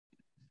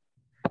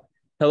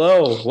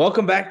Hello,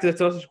 welcome back to the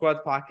Toaster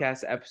Squad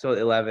podcast, episode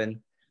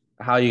 11.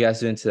 How are you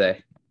guys doing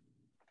today?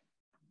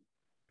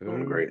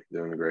 Doing great.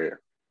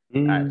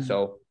 All right,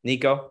 so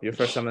Nico, your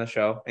first time on the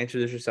show.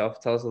 Introduce yourself.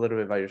 Tell us a little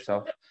bit about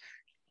yourself.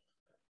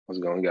 How's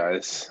it going,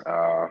 guys?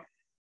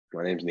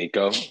 My name's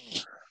Nico.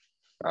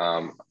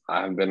 I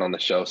haven't been on the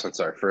show since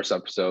our first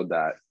episode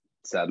that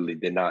sadly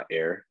did not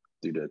air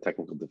due to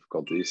technical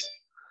difficulties.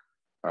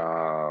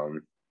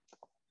 I'm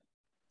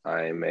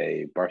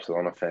a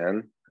Barcelona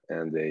fan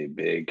and a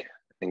big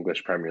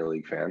English Premier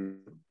League fan.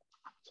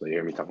 So you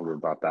hear me talking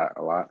about that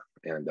a lot.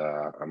 And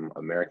I'm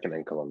American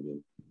and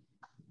Colombian.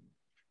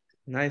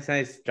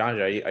 Nice.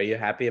 John, are you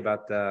happy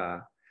about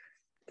the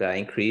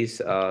increase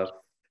of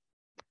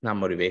not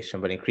motivation,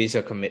 but increase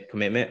of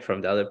commitment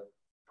from the other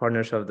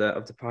partners of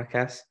the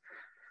podcast?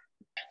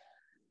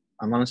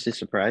 I'm honestly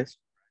surprised.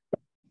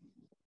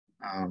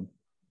 You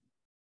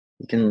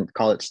can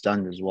call it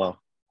stunned as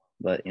well,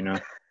 but we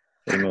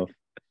move.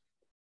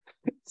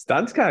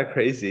 Stunn's kind of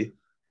crazy.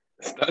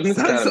 Stunn's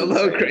a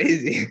little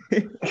crazy.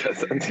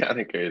 Stunn's kind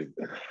of crazy.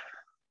 All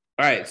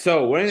right,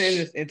 so we're in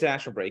this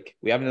international break.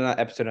 We haven't done that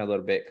episode in a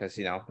little bit because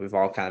we've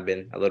all kind of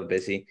been a little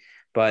busy.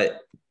 But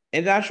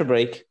international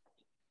break,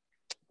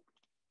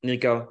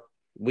 Nico,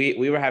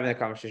 we were having a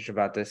conversation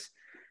about this.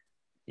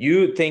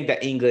 You think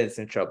that England's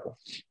in trouble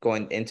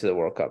going into the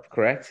World Cup,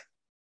 correct?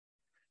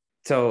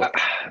 So I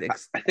think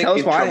tell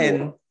us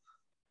why.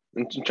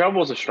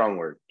 Trouble is a strong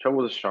word.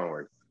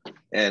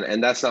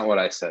 And that's not what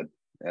I said.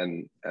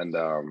 And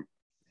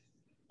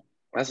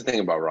that's the thing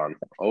about Ron.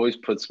 Always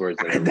puts words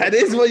in. That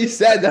is what you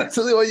said. That's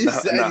really what you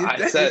said. No,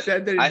 I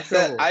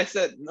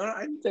said no,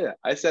 I didn't say that.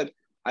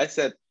 I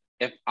said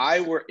if I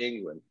were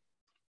England,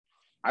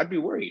 I'd be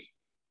worried.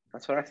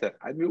 That's what I said.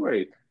 I'd be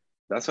worried.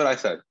 That's what I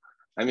said.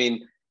 I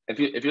mean, if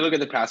you look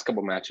at the past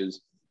couple matches,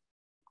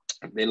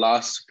 they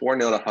lost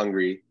 4-0 to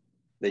Hungary.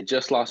 They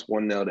just lost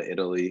 1-0 to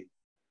Italy.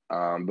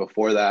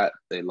 Before that,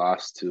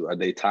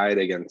 they tied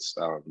against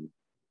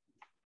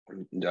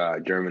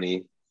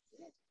Germany.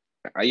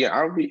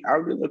 I would be a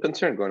little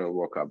concerned going to the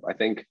World Cup. I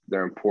think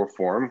they're in poor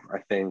form. I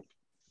think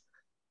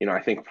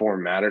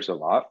form matters a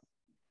lot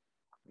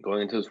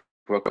going into this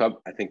World Cup.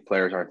 I think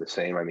players aren't the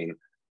same. I mean,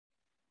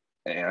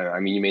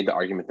 you made the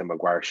argument that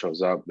Maguire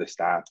shows up, this,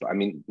 that. But I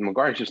mean,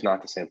 Maguire's just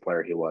not the same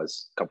player he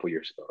was a couple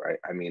years ago, right?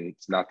 I mean,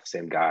 it's not the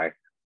same guy.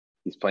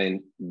 He's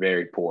playing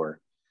very poor.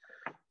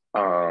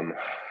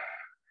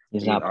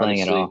 He's not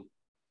playing at all.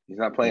 He's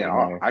not playing at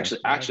all.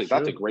 Actually,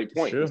 that's a great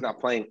point. He's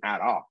not playing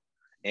at all.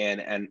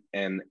 And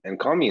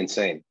call me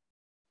insane,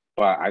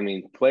 but I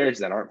mean, players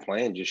that aren't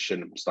playing just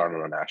shouldn't start on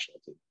a national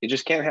team. It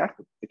just can't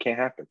happen. It can't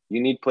happen.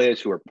 You need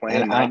players who are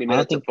playing 90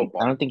 minutes of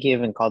football. I don't think he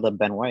even called up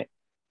Ben White.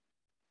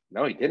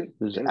 No, he didn't.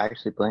 Who's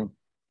actually playing?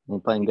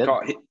 He's playing good.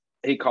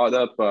 He called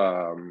up.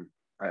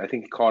 I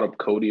think he called up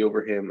Cody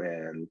over him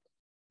and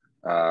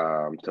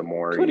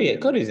Tamori.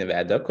 Cody's in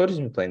bad though. Cody's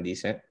been playing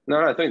decent. No,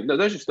 I think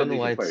those are still Ben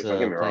decent White's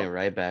players. playing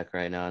right back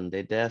right now, and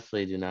they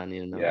definitely do not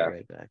need another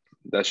right back.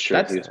 That's true.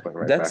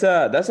 That's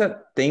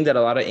a thing that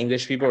a lot of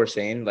English people are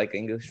saying, like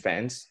English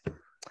fans.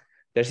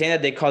 They're saying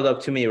that they called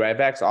up too many right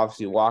backs.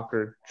 Obviously,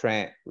 Walker,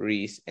 Trent,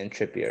 Reece, and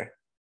Trippier.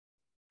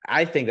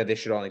 I think that they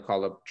should only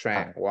call up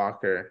Trent,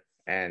 Walker,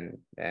 and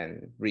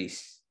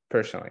Reece.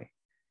 Personally,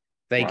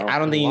 I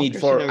don't think you need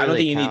four. I don't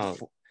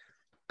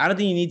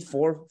think you need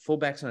four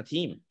fullbacks on a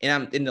team.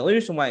 And the only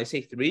reason why I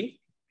say three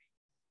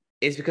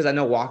is because I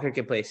know Walker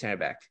can play center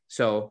back.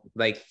 So,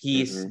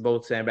 he's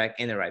both center back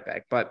and a right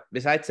back. But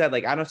besides that,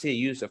 I don't see the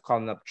use of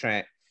calling up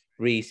Trent,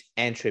 Reece,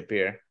 and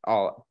Trippier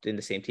all in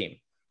the same team,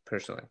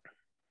 personally.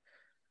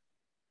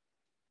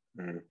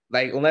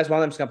 Unless one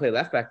of them's going to play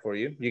left back for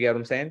you. You get what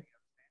I'm saying?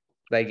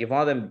 If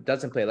one of them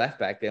doesn't play left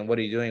back, then what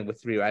are you doing with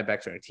three right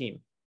backs on your team?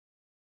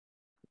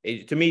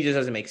 To me, it just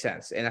doesn't make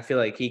sense. And I feel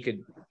like he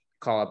could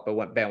call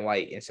up Ben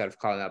White instead of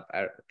calling up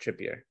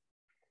Trippier.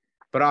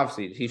 But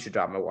obviously, he should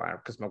drop Maguire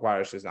because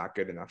Maguire is just not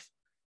good enough.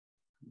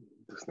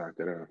 It's not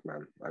good enough,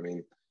 man. I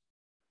mean,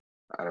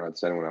 I don't know.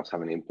 Does anyone else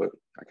have any input?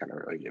 I kind of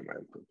really give my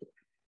input.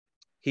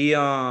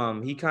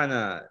 He kind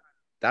of.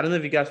 I don't know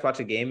if you guys watch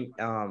a game.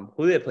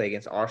 Who did they play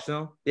against?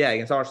 Arsenal? Yeah,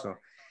 against Arsenal.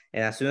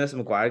 And as soon as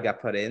Maguire got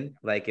put in,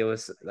 it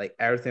was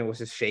everything was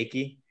just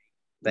shaky.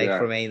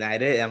 For Man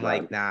United, and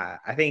I'm nah.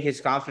 I think his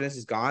confidence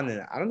is gone,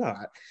 and I don't know.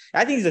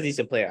 I think he's a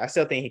decent player. I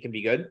still think he can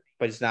be good,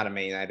 but it's not a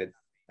Man United.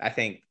 I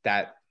think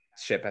that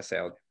ship has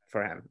sailed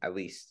for him, at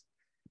least.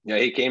 Yeah,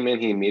 he came in.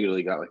 He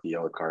immediately got a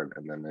yellow card,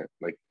 and then it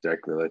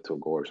directly led to a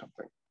goal or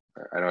something.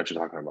 I know what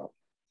you're talking about.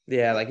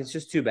 Yeah, it's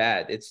just too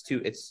bad. It's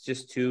too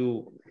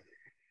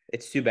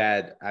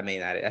bad. I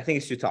mean, I think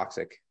it's too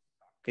toxic.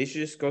 He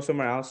should just go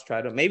somewhere else.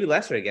 Try to maybe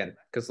Leicester again,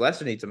 because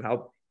Leicester needs some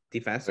help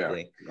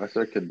defensively. Yeah,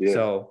 Leicester could be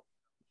so.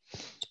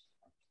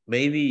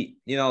 Maybe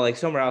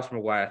somewhere else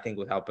Maguire I think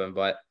would help him,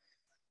 but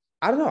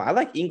I don't know. I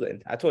like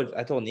England. I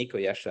told Nico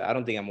yesterday. I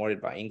don't think I'm worried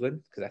about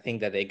England because I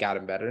think that they got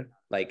him better,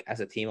 as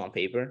a team on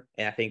paper,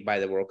 and I think by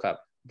the World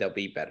Cup they'll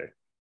be better.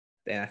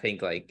 And I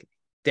think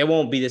they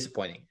won't be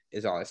disappointing.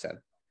 Is all I said.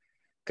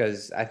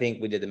 because I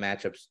think we did the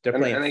matchups. They're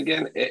And, playing. and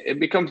again, it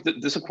becomes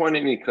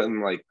disappointing because,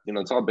 like,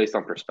 it's all based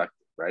on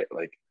perspective, right?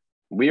 Like,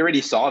 we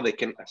already saw they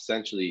can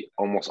essentially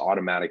almost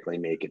automatically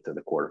make it to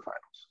the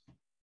quarterfinals.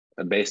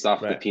 And based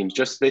off the teams,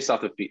 just based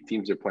off the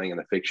teams they're playing and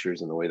the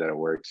fixtures and the way that it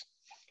works.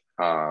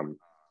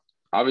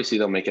 Obviously,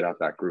 they'll make it out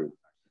that group,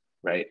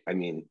 right? I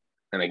mean,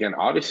 and again,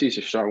 obviously, it's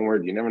a strong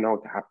word. You never know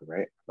what can happen,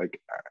 right?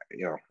 Like,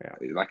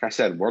 like I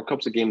said, World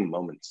Cup's a game of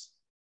moments.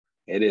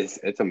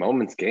 It's a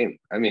moments game.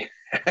 I mean,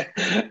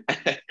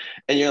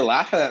 and you're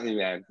laughing at me,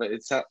 man, but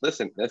it's not,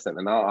 listen,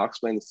 and I'll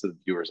explain this to the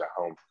viewers at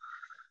home.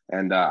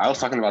 And I was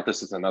talking about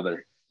this as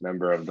another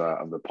member of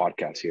the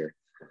podcast here.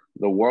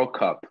 The World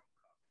Cup,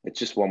 it's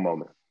just one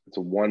moment. It's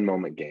a 1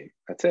 moment game.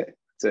 That's it.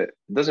 It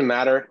doesn't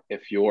matter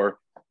if you're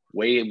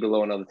way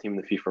below another team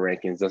in the FIFA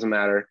rankings. Doesn't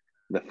matter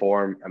the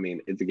form. I mean,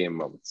 it's a game of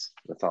moments.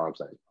 That's all I'm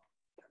saying.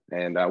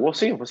 And we'll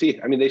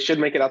see. I mean, they should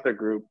make it out their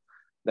group.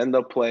 Then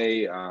they'll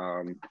play.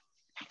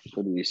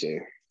 What did you say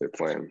they're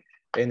playing?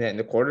 In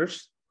the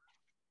quarters?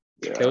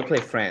 Yeah. They will play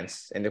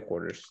France in the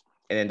quarters.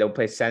 And then they'll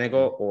play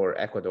Senegal or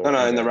Ecuador.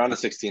 No, in the round of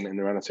 16.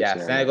 Yeah,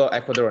 Senegal,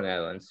 Ecuador,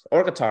 Netherlands.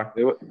 Or Qatar.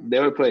 They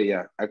would play,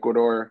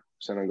 Ecuador,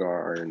 Senegal,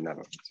 or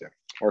Netherlands,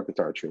 or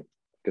Qatar, true.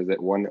 Because it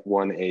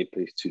 1A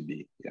plays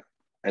 2B,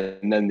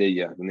 and then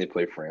they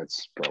play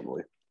France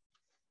probably.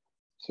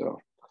 So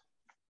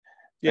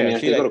I mean,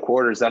 if they go to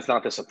quarters, that's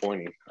not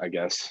disappointing, I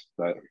guess,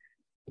 but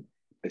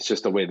it's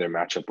just the way their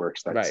matchup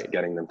works. That's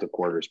getting them to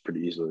quarters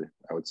pretty easily,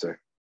 I would say.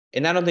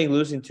 And I don't think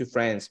losing to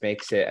France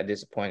makes it a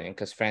disappointing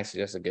because France is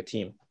just a good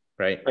team,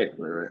 right? Right.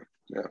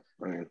 Yeah,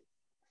 I mean,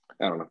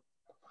 I don't know.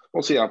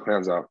 We'll see how it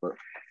pans out, but.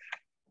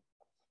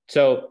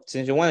 So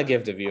since you want to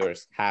give the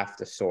viewers half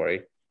the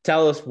story,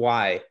 tell us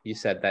why you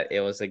said that it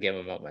was a game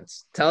of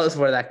moments. Tell us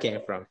where that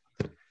came from.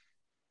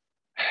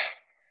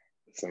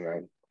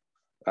 Listen,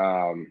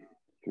 man.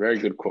 Very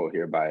good quote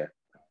here by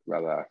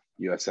the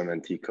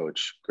USMNT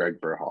coach,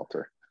 Greg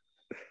Berhalter.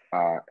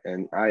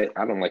 And I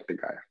don't like the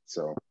guy.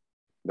 So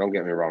don't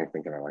get me wrong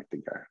thinking I like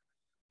the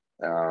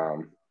guy.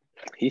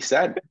 He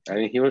said, I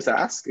mean, he was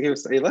asked, hey,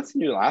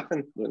 listen, you're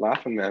laughing,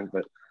 man.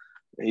 But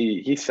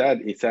he said,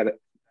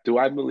 do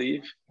I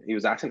believe, he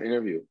was asked in an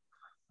interview,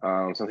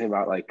 something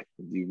about like,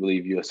 do you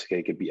believe USK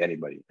could beat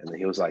anybody? And then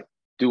he was like,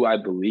 do I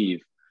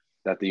believe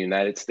that the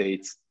United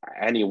States,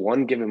 any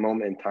one given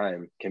moment in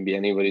time, can be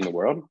anybody in the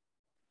world?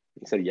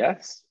 He said,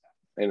 yes.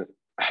 And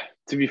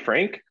to be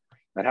frank,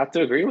 I'd have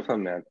to agree with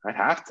him, man. I'd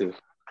have to.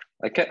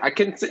 I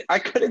couldn't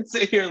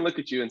sit here and look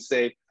at you and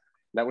say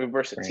that we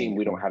versus a team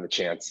we don't have a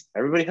chance.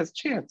 Everybody has a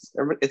chance.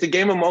 It's a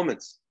game of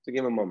moments.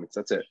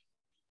 That's it.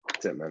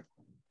 That's it, man.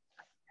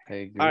 I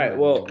agree. All right.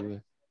 Well,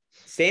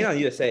 staying on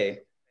USA,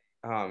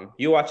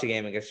 you watched a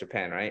game against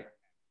Japan, right?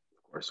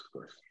 Of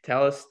course.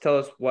 Tell us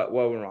what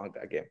went wrong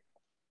that game.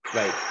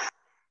 Like,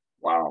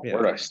 wow,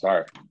 where do I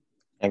start?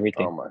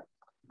 Everything. Oh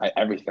my,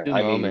 everything.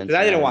 I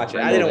didn't watch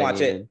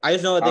it. I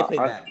just know that they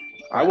played bad.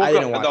 I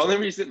woke up. The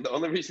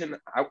only reason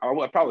I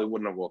probably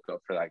wouldn't have woke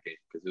up for that game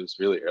because it was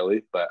really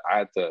early, but I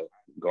had to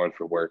go in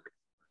for work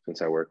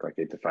since I work like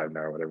 8 to 5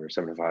 now or whatever,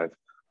 7 to 5.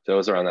 So it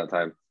was around that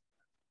time.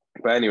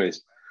 But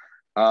anyways,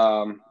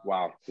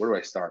 wow, where do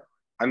I start?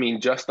 I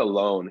mean, just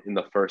alone in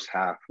the first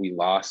half, we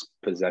lost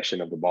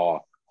possession of the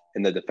ball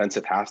in the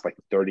defensive half like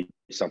 30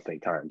 something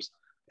times.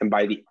 And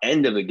by the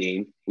end of the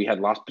game, we had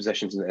lost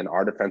possessions in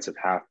our defensive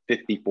half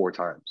 54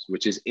 times,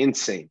 which is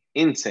insane.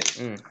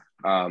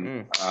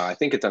 I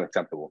think it's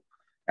unacceptable.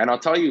 And I'll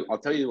tell you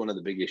one of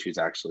the big issues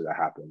actually that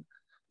happened.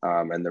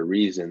 And the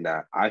reason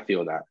that I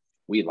feel that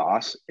we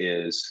lost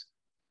is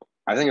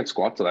I think it's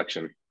squad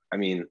selection. I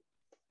mean,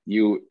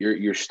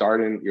 you're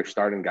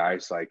starting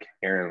guys like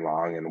Aaron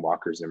Long and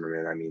Walker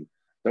Zimmerman. I mean,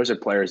 those are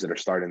players that are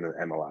starting the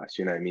MLS.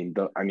 You know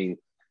what I mean?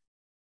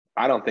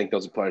 I don't think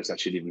those are players that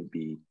should even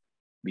be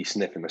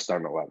sniffing the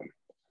starting 11.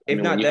 If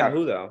not them,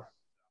 who though?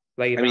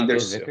 Like, I mean,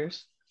 there's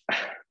Vickers.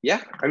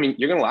 Yeah, I mean,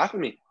 you're gonna laugh at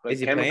me. But is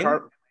he playing?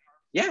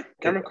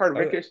 Cameron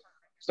Carter-Vickers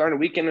starting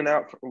week in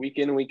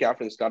and week out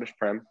for the Scottish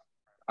Prem.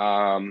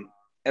 And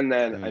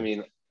then I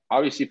mean,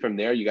 obviously from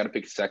there you got to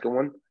pick a second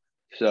one.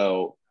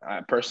 So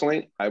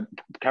personally,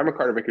 Cameron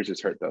Carter-Vickers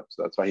is hurt though,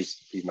 so that's why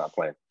he's not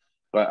playing.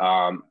 But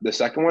the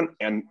second one,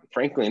 and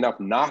frankly enough,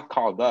 not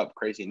called up.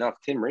 Crazy enough,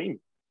 Tim Ream,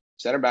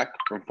 center back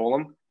from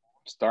Fulham,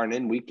 starting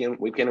in week in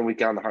and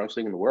week out in the hardest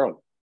league in the world,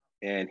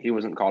 and he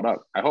wasn't called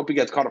up. I hope he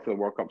gets called up for the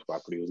World Cup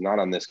spot, but he was not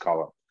on this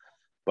call up.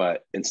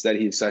 But instead,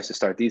 he decides to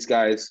start these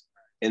guys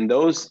in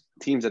those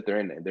teams that they're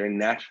in. They're in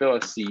Nashville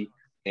FC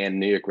and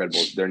New York Red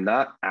Bulls. They're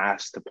not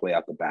asked to play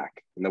out the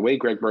back. And the way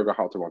Greg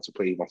Berhalter wants to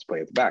play, he wants to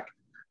play at the back.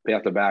 Play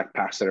out the back,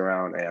 pass it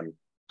around, and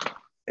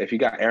if you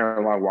got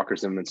Aaron Long, Walker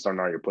Zimmerman starting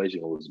all your plays,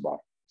 you're going to lose the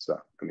ball. So,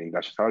 I mean,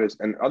 that's just how it is.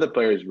 And other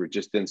players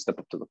just didn't step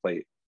up to the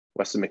plate.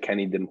 Weston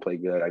McKennie didn't play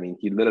good. I mean,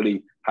 he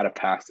literally had a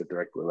pass that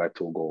directly led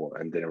to a goal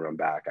and didn't run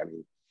back. I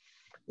mean,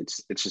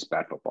 it's just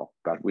bad football.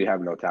 But we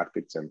have no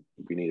tactics, and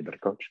we need a better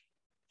coach.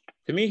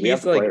 To me,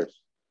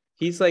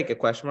 he's like a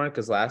question mark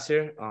because last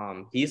year,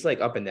 he's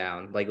like up and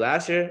down. Like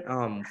last year,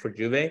 for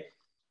Juve,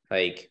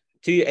 like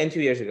 2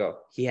 years ago,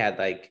 he had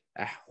like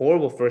a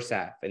horrible first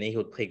half, and then he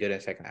would play good in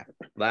the second half.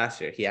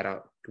 Last year, he had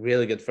a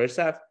really good first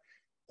half,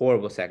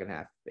 horrible second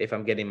half. If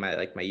I'm getting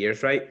my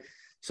years right,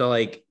 so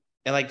like,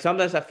 and like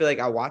sometimes I feel like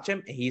I watch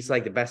him and he's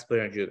like the best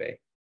player in Juve,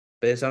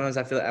 but then sometimes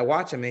I feel like I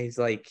watch him and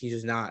he's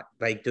just not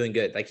like doing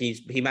good. Like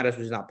he might as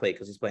well just not play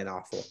because he's playing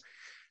awful.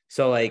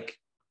 So like,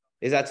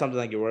 is that something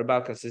like you're worried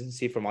about,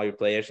 consistency from all your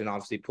players? And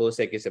obviously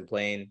Pulisic isn't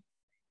playing,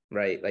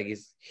 right? Like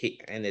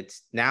and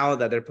it's now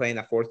that they're playing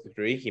a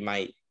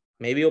 4-3,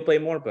 maybe he'll play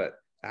more, but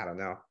I don't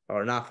know.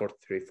 Or not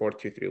 4-3,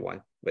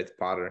 4-2-3-1 with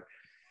Potter.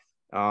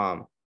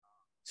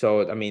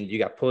 So I mean, you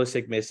got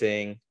Pulisic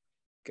missing.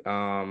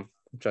 I'm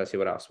trying to see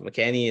what else.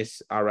 McKennie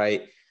is all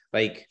right.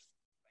 Like,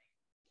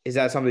 is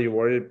that something you're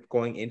worried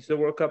going into the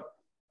World Cup?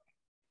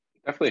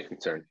 Definitely a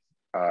concern.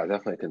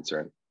 Definitely a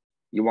concern.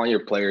 You want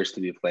your players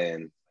to be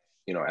playing,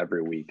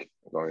 every week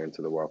going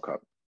into the World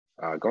Cup.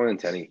 Going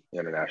into any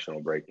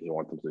international break, you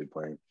want them to be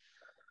playing.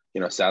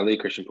 Sadly,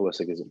 Christian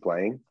Pulisic isn't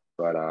playing,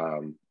 but I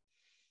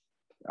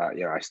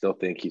still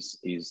think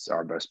he's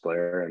our best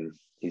player, and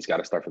he's got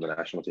to start for the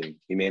national team.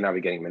 He may not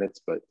be getting minutes,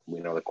 but we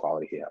know the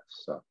quality he has.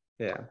 So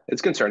yeah,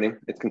 it's concerning.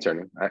 It's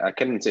concerning. I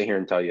couldn't sit here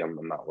and tell you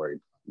I'm not worried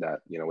that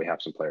we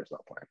have some players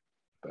not playing,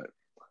 but.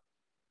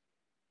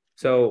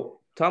 So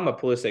talking about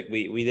Pulisic,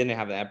 we didn't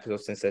have an episode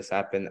since this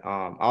happened.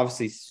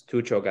 Obviously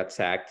Tuchel got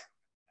sacked.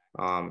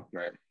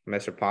 Right.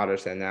 Mr.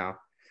 Potterson now.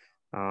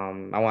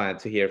 I wanted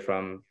to hear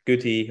from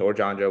Guti or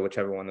John Joe,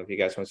 whichever one of you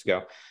guys wants to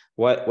go.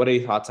 What are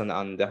your thoughts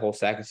on the whole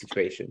sacking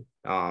situation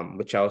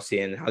with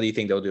Chelsea, and how do you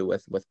think they'll do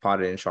with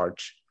Potter in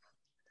charge?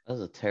 That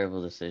was a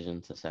terrible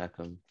decision to sack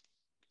him.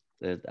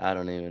 I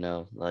don't even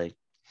know. Like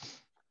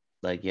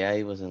yeah,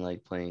 he wasn't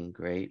like playing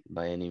great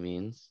by any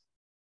means,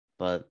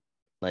 but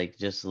like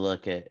just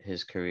look at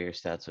his career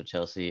stats with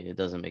Chelsea. It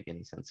doesn't make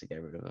any sense to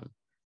get rid of him.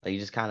 Like you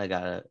just kind of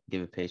gotta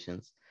give it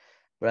patience.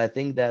 But I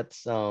think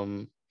that's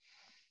I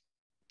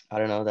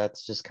don't know.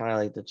 That's just kind of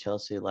like the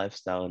Chelsea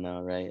lifestyle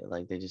now, right?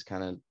 Like they just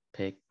kind of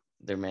pick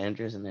their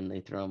managers and then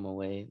they throw them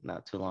away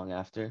not too long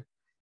after.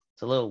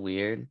 It's a little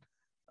weird.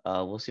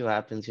 We'll see what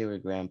happens here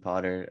with Graham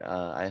Potter.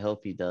 I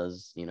hope he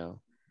does.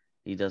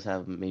 He does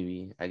have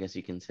maybe, I guess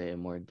you can say, a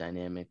more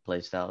dynamic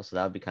play style. So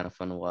that would be kind of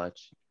fun to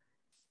watch.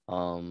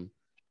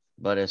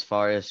 But as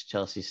far as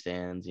Chelsea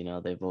stands,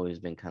 they've always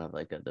been kind of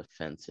like a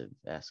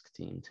defensive-esque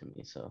team to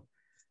me. So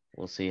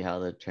we'll see how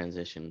the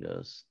transition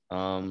goes.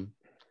 I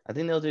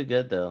think they'll do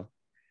good though.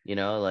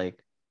 They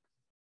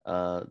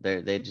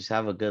just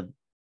have a good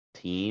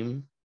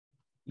team.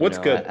 What's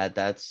good at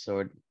that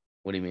sort?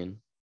 What do you mean?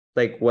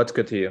 Like, what's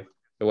good to you?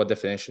 What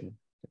definition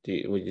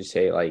would you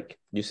say? Like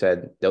you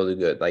said, they'll do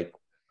good. Like,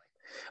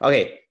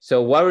 okay,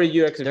 so what were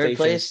your expectations? Third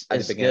place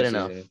is good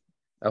enough.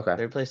 Okay,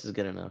 third place is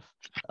good enough.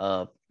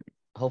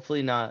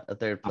 Hopefully not a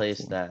third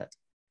place that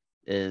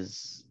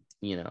is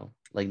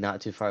like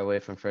not too far away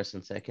from first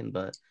and second.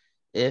 But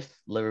if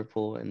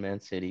Liverpool and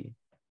Man City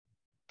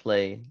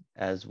play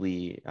as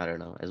you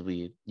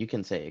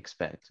can say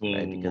expect,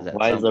 right? Because at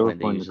why some is point Liverpool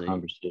they in usually the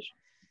conversation?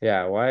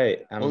 Yeah, why?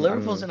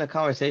 Liverpool's in a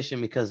conversation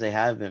because they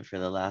have been for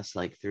the last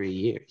like 3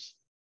 years.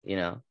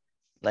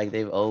 Like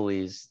they've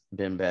always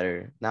been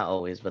better, not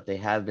always, but they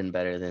have been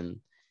better than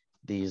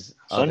these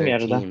other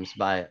teams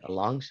by a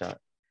long shot.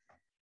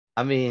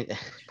 I mean,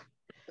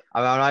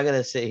 I'm not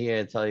gonna sit here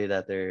and tell you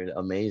that they're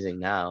amazing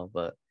now,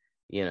 but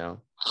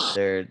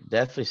they're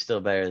definitely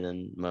still better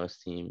than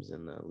most teams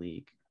in the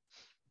league.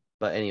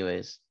 But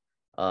anyways,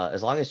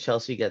 as long as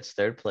Chelsea gets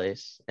third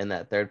place, and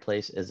that third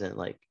place isn't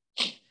like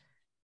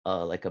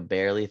a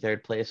barely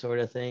third place sort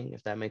of thing,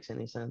 if that makes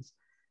any sense,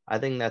 I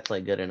think that's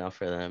like good enough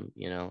for them.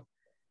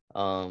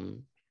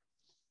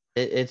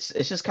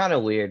 It's just kind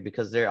of weird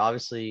because they're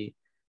obviously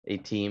a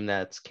team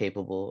that's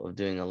capable of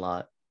doing a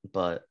lot,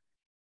 but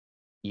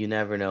you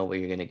never know what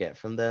you're gonna get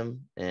from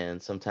them,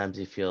 and sometimes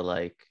you feel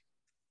like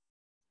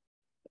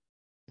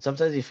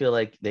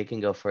they can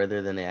go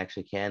further than they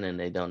actually can, and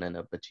they don't end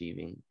up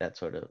achieving that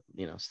sort of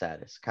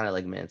status. Kind of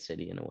like Man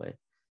City in a way,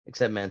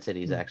 except Man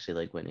City is actually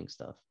like winning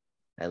stuff,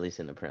 at least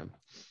in the Prem.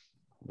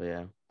 But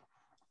yeah.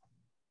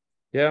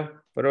 Yeah.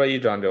 What about you,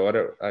 John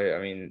Joe? I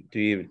mean, do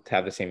you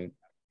have the same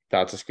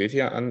thoughts as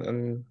Guti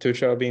on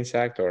Tuchel being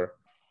sacked, or?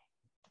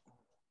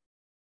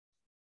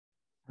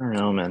 I don't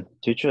know, man.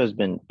 Tuchel has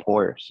been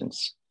poor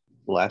since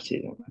last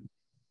season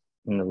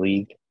in the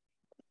league.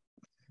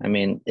 I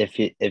mean, if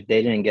they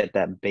didn't get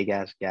that big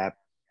ass gap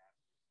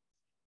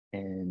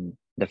in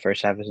the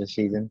first half of the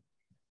season,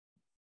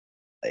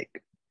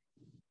 like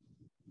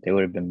they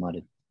would have been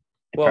mudded.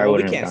 Well,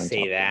 we can't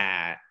say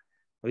that.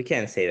 We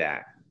can't say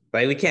that.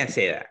 Like, we can't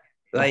say that.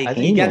 Like,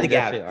 he got the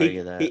gap.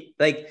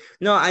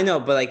 No, I know,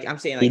 but like I'm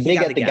saying, like he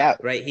got the gap,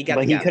 right? He got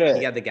the gap.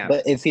 He got the gap.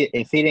 But if he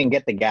didn't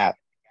get the gap,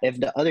 if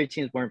the other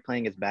teams weren't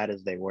playing as bad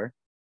as they were,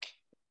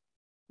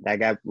 that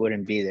gap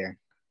wouldn't be there.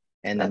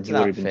 And then he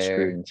would have been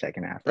screwed in the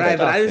second half. Right,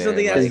 but I just don't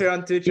think that's fair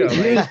on Tuchel.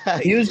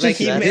 He was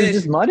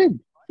just mudded.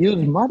 He was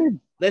mudded.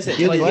 Listen,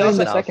 but he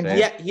also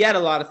he had a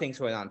lot of things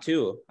going on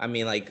too. I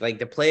mean, like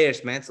the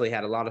players mentally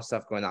had a lot of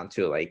stuff going on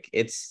too. Like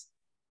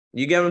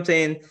you get what I'm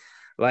saying?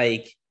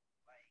 Like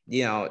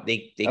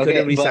they Okay,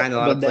 couldn't re-sign a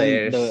lot but of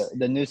then players.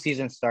 the new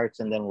season starts,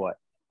 and then what?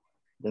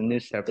 They're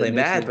The playing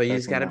new bad, season but you starts,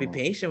 just and got to then be what?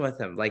 patient with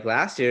them. Like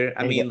last year,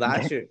 I They mean, get-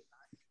 last year,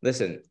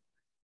 listen,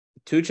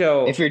 If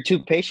Tuchel, you're too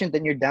patient,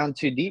 then you're down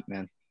too deep,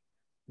 man.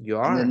 you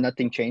And then are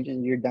nothing changes,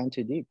 you're down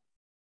too deep.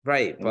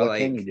 right, And but what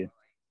can you like do?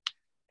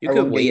 you I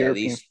could won't get wait at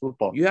European least.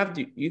 football.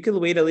 You could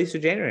wait at least to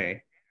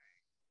January.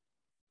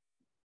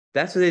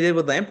 That's what they did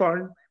with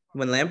Lampard.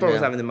 When Lampard was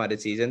Yeah. having the mudded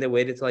season, they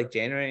waited till like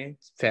January,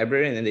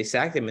 February, and then they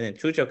sacked him, and then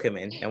Tuchel came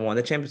in and won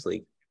the Champions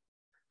League.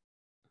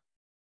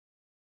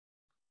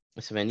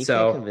 So man, you can't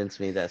So convince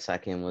me that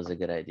sacking him was a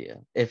good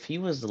idea. If he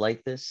was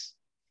like this,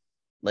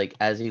 like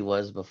as he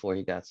was before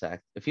he got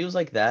sacked, if he was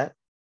like that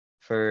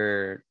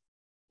for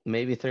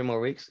maybe 3 more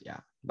weeks,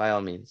 yeah, by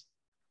all means.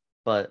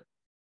 But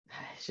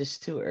it's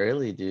just too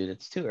early, dude.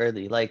 It's too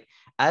early. Like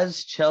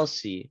as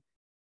Chelsea,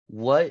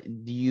 what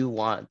do you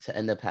want to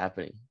end up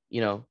happening?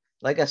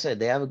 Like I said,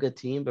 they have a good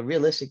team, but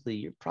realistically,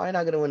 you're probably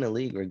not going to win the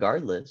league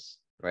regardless,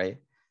 right?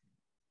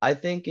 I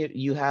think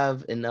you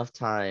have enough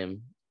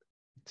time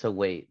to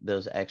wait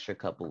those extra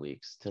couple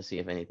weeks to see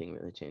if anything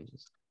really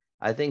changes.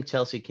 I think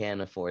Chelsea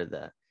can afford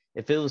that.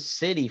 If it was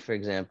City, for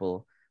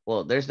example,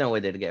 well, there's no way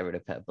they'd get rid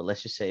of Pep, but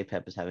let's just say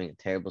Pep is having a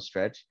terrible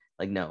stretch.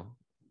 Like, no,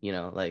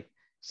 like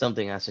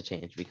something has to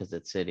change because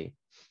it's City.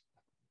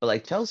 But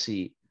like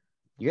Chelsea,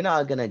 you're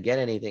not going to get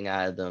anything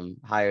out of them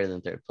higher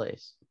than third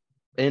place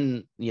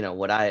in,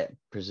 what I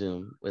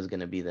presume was going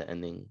to be the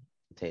ending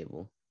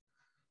table.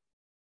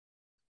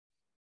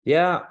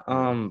 yeah,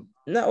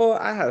 no, well,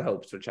 I had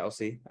hopes for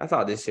Chelsea. I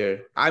thought this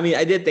year. I mean,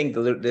 I did think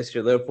this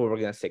year Liverpool were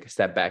going to take a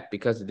step back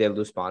because they did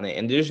lose Bonnet,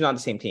 and they're just not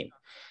the same team.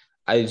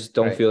 I just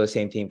don't Right. feel the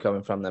same team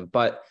coming from them.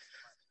 But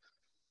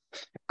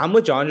I'm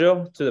with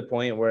Jonjo to the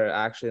point where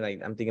actually,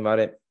 like, I'm thinking about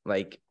it,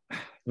 like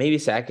maybe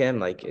sack him.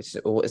 Like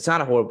it's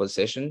not a horrible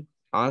decision,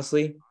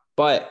 honestly.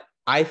 But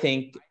I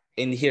think,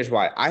 and here's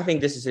why: I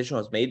think this decision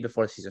was made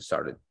before the season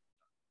started.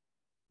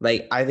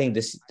 Like I think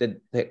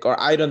or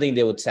I don't think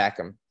they would sack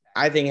him.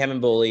 I think him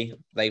and Bully,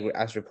 like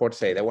as reports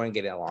say, they weren't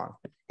getting along,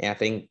 and I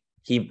think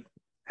he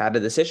had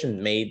a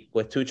decision made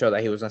with Tuchel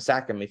that he was gonna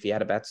sack him if he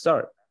had a bad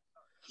start,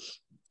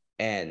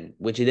 and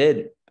which he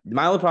did.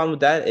 My only problem with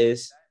that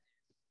is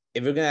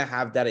if you're gonna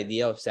have that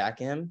idea of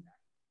sacking him,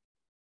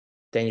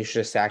 then you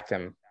should have sacked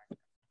him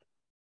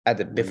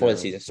before the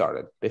season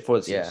started. Before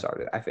the season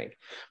started, I think.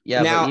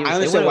 Yeah, Now but I it would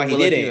understand why have he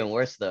looked didn't. even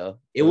worse though.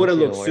 It would have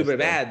looks looked even worse, super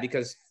though. bad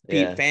because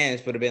Yeah.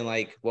 fans would have been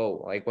like,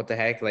 "Whoa, like what the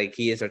heck? Like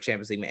he is our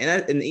Champions League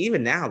man." And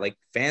even now, like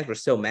fans were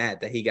still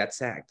mad that he got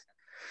sacked.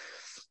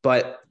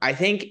 But I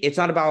think it's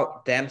not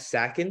about them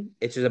sacking;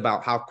 it's just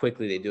about how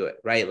quickly they do it,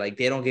 right? Like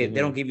they don't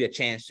give you a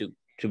chance to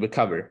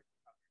recover,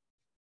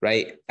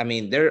 right? I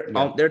mean,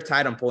 they're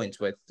tied on points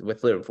with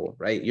Liverpool,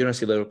 right? You don't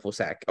see Liverpool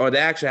sack, or they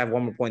actually have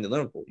one more point than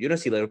Liverpool. You don't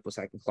see Liverpool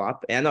sacking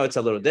Klopp, and I know it's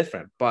a little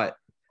different, but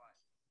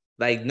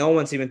like no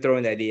one's even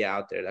throwing the idea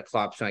out there that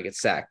Klopp's gonna get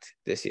sacked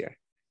this year,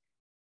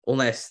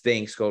 unless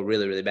things go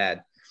really, really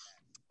bad.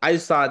 I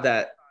just thought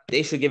that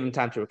they should give him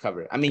time to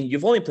recover. I mean,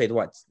 you've only played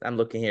what? I'm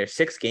looking here,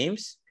 6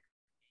 games.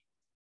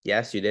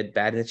 Yes, you did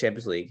bad in the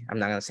Champions League. I'm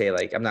not gonna say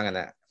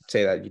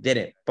that you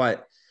didn't,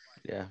 but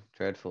Yeah,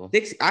 dreadful.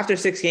 after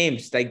 6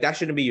 games, like that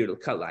shouldn't be your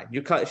cut line.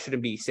 Your cut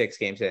shouldn't be 6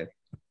 games in,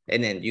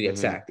 and then you get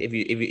sacked if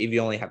you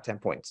only have 10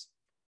 points.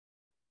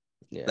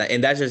 Yeah. Like,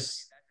 and that's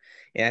just,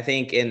 and I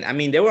think, and I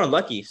mean, they were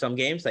unlucky some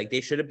games. Like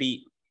they should have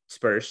beat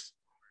Spurs.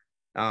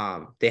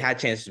 They had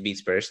chances to beat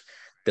Spurs.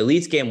 The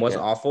Leeds game was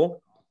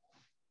awful,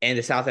 and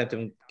the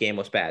Southampton game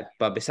was bad.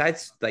 But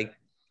besides, like,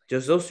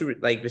 just those two,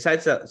 like,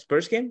 besides the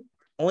Spurs game,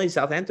 only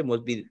Southampton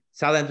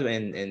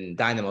and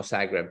Dynamo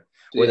Zagreb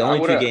were the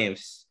only 2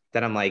 games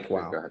that I'm like,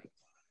 wow. Go ahead.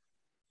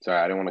 Sorry,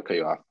 I didn't want to cut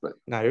you off, but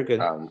no, you're good.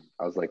 I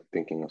was like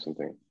thinking of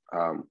something.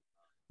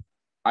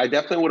 I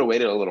definitely would have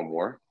waited a little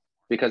more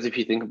because if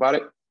you think about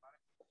it,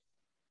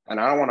 and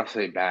I don't want to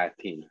say bad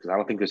teams because I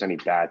don't think there's any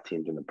bad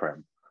teams in the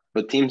Prem,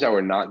 but teams that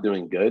were not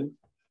doing good,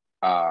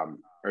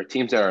 or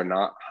teams that are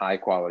not high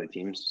quality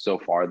teams so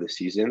far this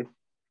season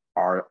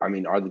are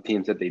the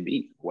teams that they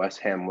beat: West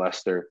Ham,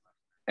 Leicester,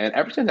 and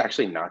Everton's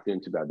actually not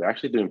doing too bad. They're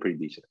actually doing pretty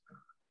decent.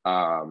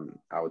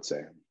 I would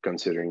say,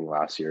 considering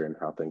last year and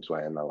how things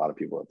went and a lot of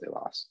people that they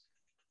lost.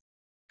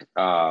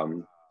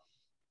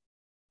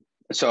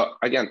 So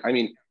again, I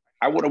mean,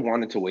 I would have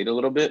wanted to wait a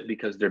little bit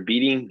because they're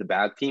beating the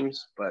bad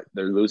teams, but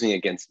they're losing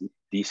against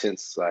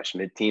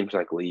decent/mid teams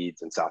like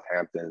Leeds and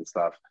Southampton and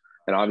stuff.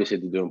 And obviously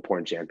they're doing poor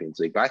in Champions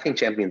League. But I think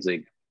Champions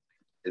League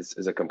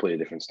is a completely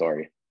different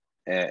story.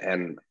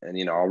 And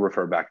I'll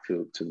refer back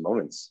to the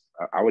moments.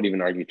 I would even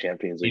argue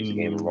Champions League's a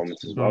game of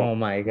moments as well. Oh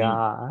my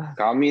god!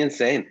 Call me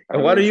insane.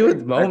 What are you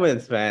with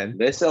moments, man?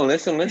 Listen.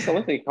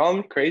 Call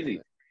me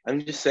crazy. I'm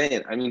just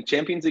saying. I mean,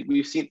 Champions League,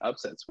 we've seen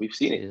upsets. We've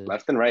seen it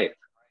left and right.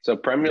 So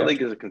Premier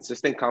League is a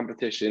consistent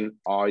competition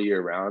all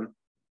year round.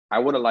 I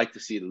would have liked to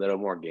see a little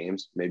more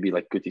games, maybe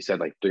like Guti said,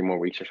 like 3 more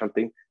weeks or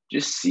something.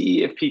 Just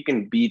see if he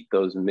can beat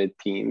those mid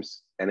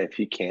teams. And if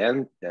he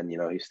can, then,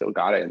 he still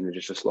got it. And it's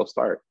just a slow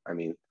start. I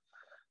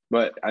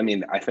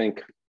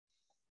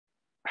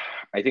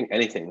think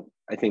anything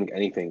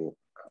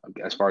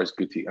as far as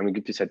Guti, I mean,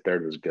 Guti said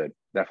third was good.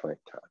 Definitely,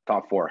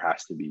 top four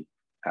has to be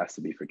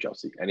for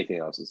Chelsea. Anything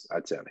else is,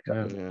 I'd say,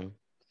 unacceptable. Yeah.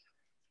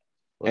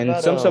 What And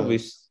about some stuff we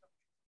go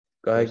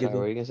sorry, ahead, what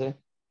were Giddy. you gonna say?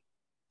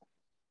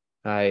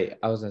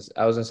 I was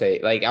gonna say,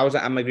 like,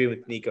 I'm agree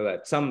with Nico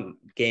that some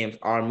games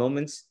are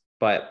moments,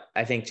 but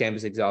I think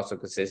Champions League is also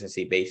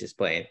consistency basis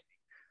playing.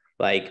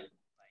 Like,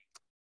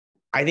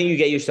 I think you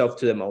get yourself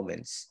to the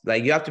moments.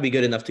 Like, you have to be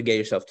good enough to get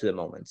yourself to the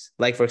moments.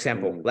 Like, for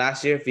example,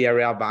 last year,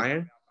 Villarreal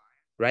Bayern,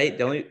 right?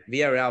 The only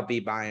Villarreal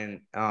beat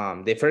Bayern.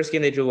 The first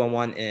game they drew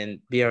 1-1, and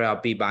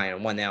Villarreal beat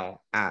Bayern 1-0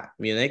 at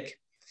Munich.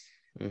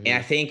 Mhm. And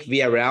I think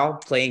Villarreal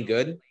playing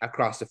good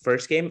across the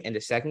first game and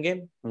the second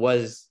game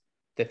was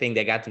the thing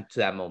that got them to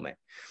that moment.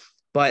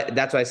 But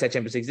that's why I said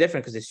Champions League is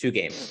different, because it's 2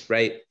 games,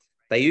 right?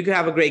 Like, you could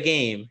have a great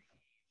game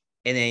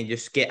and then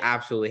just get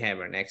absolutely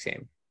hammered next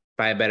game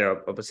by a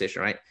better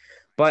opposition, right?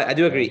 But I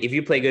do agree, Yeah. if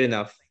you play good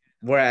enough,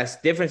 whereas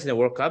difference in the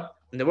World Cup,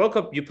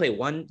 you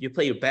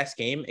play your best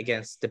game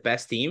against the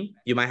best team,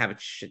 you might have a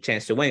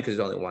chance to win because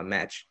there's only one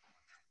match.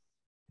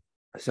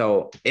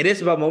 So it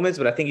is about moments,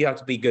 but I think you have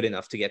to be good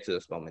enough to get to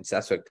those moments.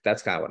 That's kind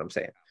of what I'm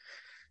saying.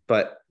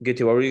 But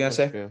Guti, what were you gonna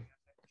say? True.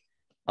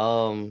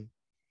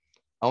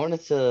 I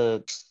wanted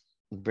to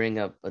bring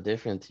up a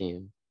different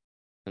team.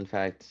 In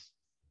fact,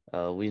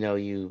 we know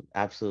you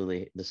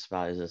absolutely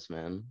despise this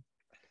man.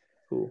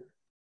 Who?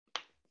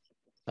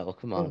 Oh,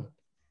 come on.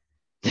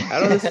 I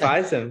don't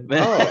despise him.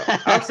 Man, Oh,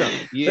 awesome.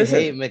 You Listen,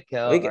 hate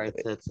Mikel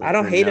Arteta I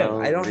don't for hate him.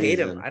 no I don't hate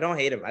him. reason. I don't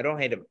hate him. I don't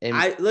hate him. And,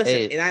 I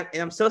listen, hey,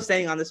 and I'm still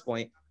staying on this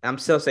point. I'm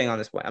still staying on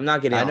this point. I'm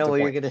not getting I off know the what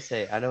you're point. gonna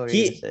say. I know what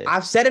you're gonna say.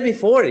 I've said it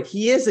before.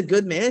 He is a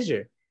good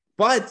manager,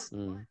 but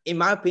Mm. in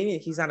my opinion,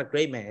 he's not a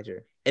great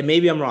manager. And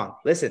maybe I'm wrong.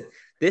 Listen,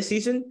 this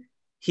season,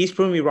 he's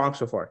proven me wrong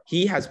so far.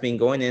 He has been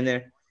going in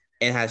there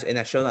and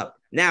has shown up.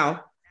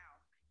 Now,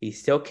 he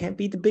still can't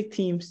beat the big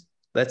teams.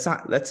 Let's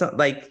not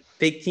like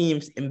big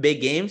teams in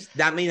big games.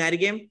 That Man United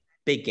game,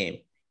 big game.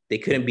 They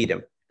couldn't beat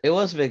him. It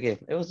was a big game.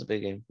 It was a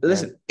big game.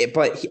 Listen,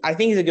 I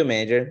think he's a good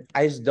manager.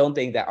 I just don't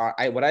think that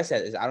what I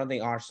said is I don't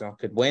think Arsenal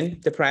could win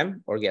the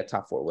Prem or get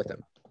top 4 with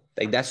him.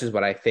 Like, that's just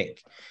what I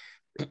think.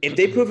 If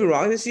they prove me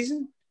wrong this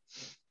season,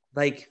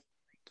 like,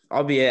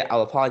 albeit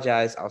I'll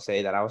apologize. I'll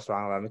say that I was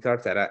wrong about Mikel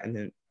Arteta, and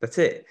then that's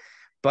it.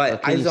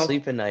 But Can I you don't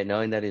sleep at night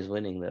knowing that he's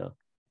winning though?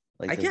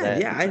 Like, I does can,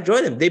 that? yeah, I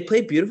enjoy them. They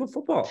play beautiful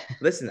football.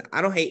 Listen,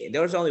 I don't hate.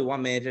 There was only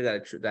one manager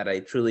that I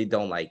truly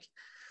don't like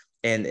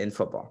in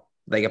football,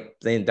 like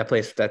that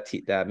plays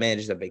that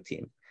manages a big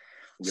team.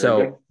 Jurgen?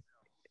 So,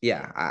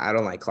 yeah, I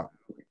don't like Klopp.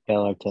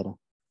 Mikel Arteta.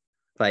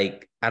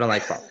 Like, I don't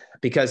like Klopp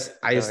because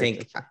I just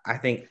think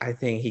Arteta. I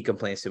think he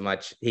complains too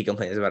much. He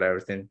complains about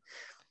everything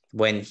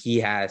when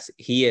he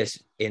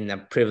is in a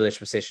privileged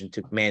position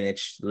to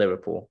manage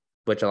Liverpool,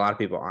 which a lot of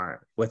people aren't,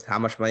 with how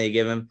much money you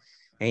give him.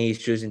 And he's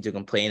choosing to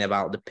complain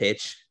about the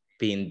pitch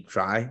being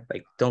dry.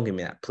 Like, don't give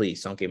me that.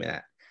 Please don't give me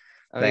that.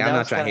 I Like, mean, I'm that not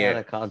was trying to kind of hear. out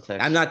of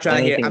context. I'm not trying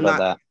to hear. Anything I'm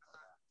about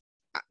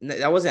not.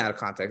 That wasn't out of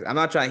context. I'm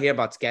not trying to hear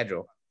about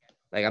schedule.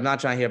 Like, I'm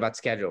not trying to hear about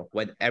schedule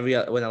when a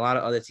lot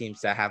of other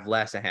teams that have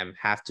less than him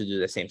have to do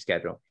the same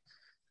schedule.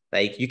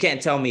 Like, you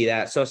can't tell me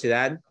that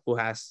Sociedad, who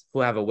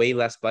have a way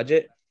less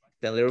budget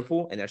than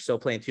Liverpool, and they're still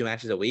playing 2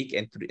 matches a week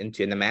and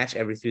in the match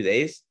every 3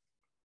 days.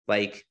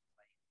 Like,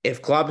 if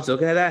Klopp is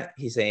looking at that,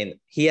 he's saying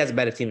he has a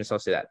better team than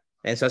Sociedad,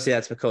 and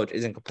Sociedad's coach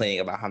isn't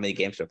complaining about how many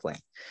games they're playing.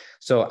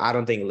 So I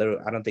don't think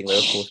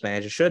Liverpool's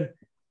manager should,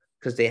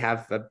 because they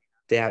have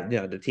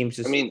the teams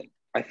just. I mean,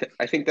 I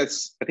think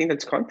that's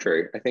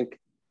contrary. I think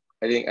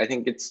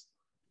it's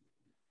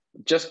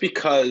just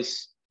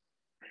because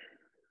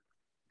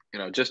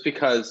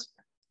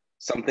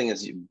something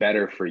is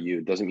better for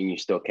you doesn't mean you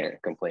still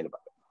can't complain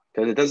about it,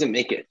 because it doesn't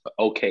make it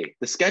okay.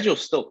 The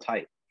schedule's still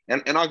tight.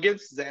 And I'll give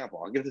this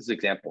example.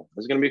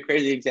 This is going to be a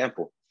crazy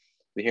example,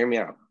 but hear me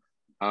out.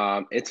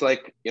 It's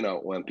like,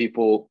 when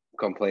people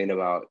complain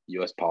about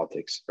U.S.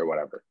 politics or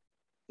whatever,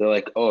 they're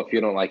like, oh, if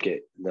you don't like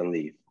it, then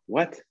leave.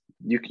 What?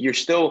 You're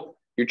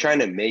trying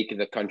to make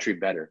the country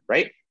better,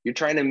 right? You're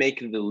trying to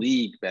make the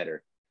league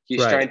better.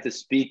 He's trying to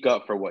speak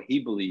up for what he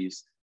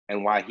believes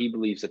and why he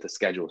believes that the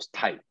schedule is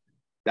tight.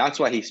 That's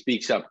why he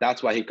speaks up.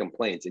 That's why he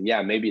complains. And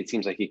yeah, maybe it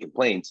seems like he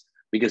complains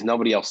because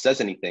nobody else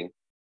says anything,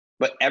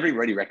 but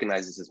everybody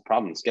recognizes this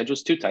problem. The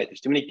schedule's too tight.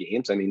 There's too many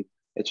games. I mean,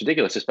 it's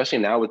ridiculous, especially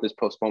now with this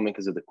postponement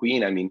because of the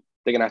Queen. I mean,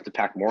 they're going to have to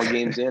pack more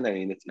games in. I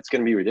mean, it's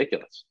going to be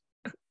ridiculous.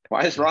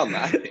 Why is Ron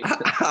laughing?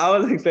 I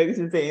was expecting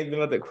to say anything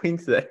about the Queen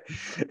today.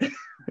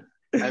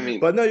 I mean,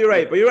 but no, you're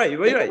right.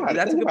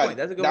 That's a good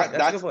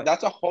point.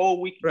 That's a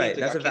whole week. Right.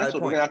 That's a valid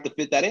point. We're gonna have to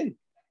fit that in.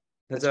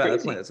 That's a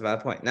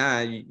valid point. Nah,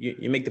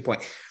 you make the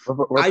point.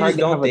 We're I just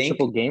don't have think a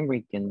triple game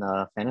week in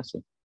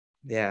fantasy.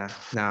 Yeah.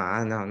 No.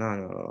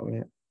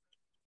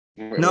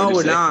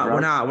 We're not. We're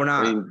not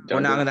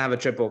jungle? gonna have a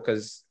triple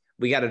because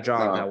we got a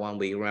draw that 1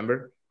 week.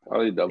 Remember?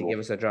 Probably double. They give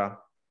us a draw.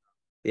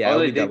 Yeah,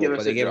 it'll be double,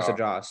 but they gave us a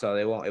draw, so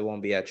it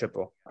won't be a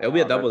triple. It'll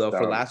be a double though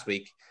for last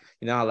week.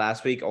 You know how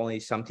last week only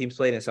some teams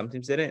played and some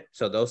teams didn't.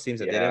 So those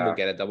teams that didn't will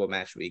get a double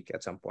match week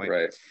at some point.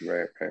 Right.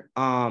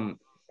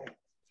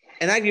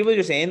 And I agree with what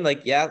you're saying.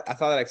 Like, yeah, I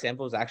thought that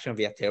example was actually going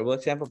to be a terrible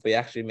example, but he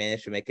actually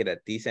managed to make it a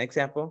decent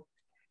example.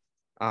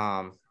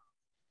 I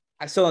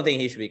still don't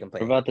think he should be What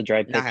complaining. about the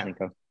dry pitch, Not him.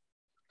 Nico?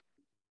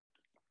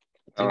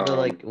 Dude, but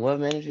like, what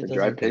manager the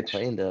dry doesn't pitch?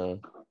 complain though?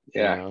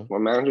 Yeah, You know? what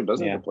manager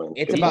doesn't Yeah. complain?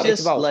 It's You about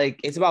just, like,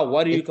 it's about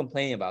what are you it-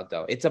 complaining about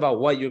though? It's about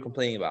what you're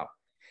complaining about.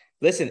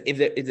 Listen, if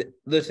there is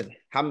listen,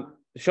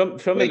 show me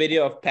a Like-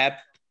 video of Pep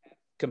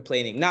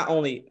complaining. Not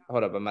only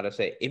hold up, I'm about to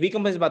say if he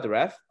complains about the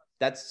ref,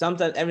 that's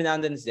sometimes every now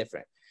and then it's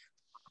different.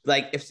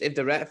 Like if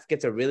the ref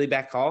gets a really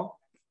bad call,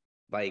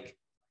 like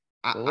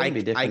It wouldn't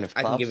be different if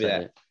I can Klopp give you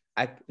said that. it.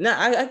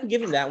 I can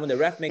give him that when the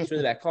ref makes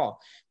really bad call.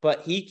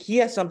 But he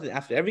has something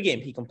after every game.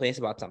 He complains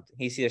about something.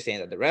 He's either saying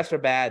that the refs are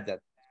bad, that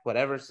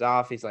whatever's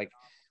off. He's like,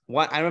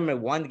 I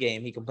remember one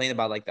game he complained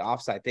about like the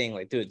offside thing.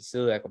 Like, dude, it's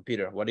still that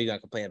computer. What are you gonna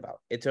complain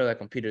about? It's still that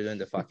computer doing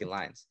the fucking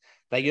lines.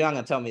 Like, you're not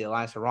gonna tell me the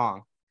lines are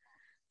wrong.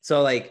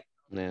 So like,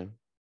 Yeah.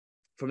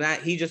 from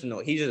that, he just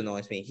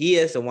annoys me. He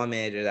is the one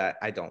manager that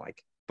I don't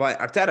like. But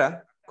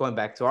Arteta, going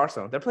back to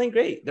Arsenal, they're playing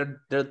great.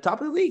 They're top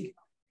of the league.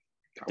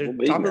 They're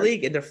top of the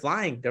league and they're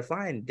flying. They're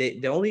flying.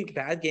 The only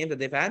bad game that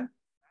they've had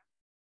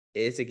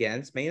is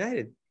against Man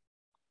United.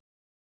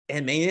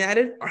 And Man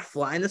United are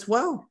flying as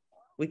well.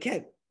 We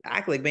can't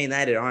act like Man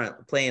United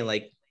aren't playing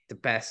like the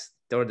best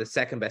or the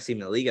second best team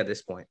in the league at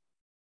this point.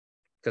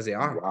 Because they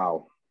are.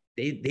 Wow.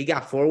 They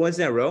got 4 wins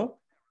in a row.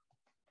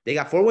 They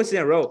got 4 wins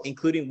in a row,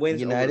 including wins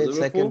United over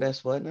Liverpool. second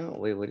best what now?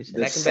 Wait, what did you say?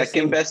 The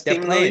second best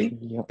team in the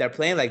league? They're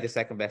playing like the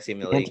second best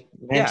team in the league.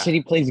 Man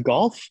City plays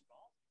golf?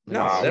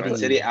 No, Wow, they're Man playing-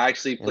 City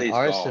actually And plays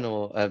golf.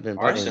 Arsenal have been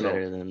playing Arsenal.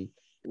 better than.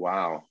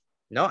 Wow.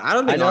 No, I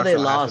don't I think know they Arsenal have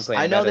been lost.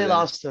 playing I know better they than-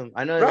 lost them.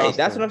 I know they Right, lost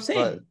that's them, what I'm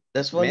saying. but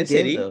that's one Man game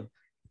City- though.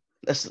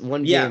 That's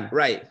one Yeah, game.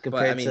 right. But I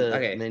compared mean, to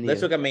okay, Man let's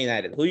U. look at Man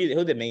United.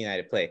 Who did Man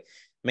United play?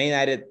 Man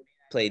United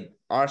played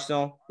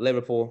Arsenal,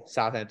 Liverpool,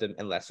 Southampton,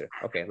 and Leicester.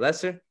 Okay,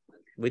 Leicester,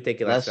 we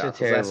take it Leicester. Leicester out,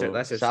 'cause Leicester, terrible.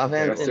 Leicester's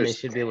Southampton, terrible. they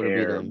should be able to beat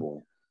them.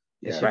 Terrible.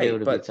 They Yeah. should be able Right,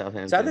 to but beat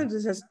Southampton.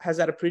 Southampton has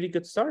had a pretty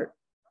good start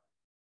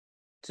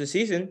to the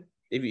season.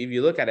 If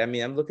you look at it, I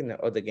mean, I'm looking at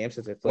all the games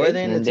that they Where are played.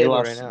 they in the And they table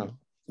lost- right now?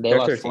 They They're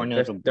lost 13th.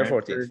 4-0 to They're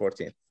Brentford.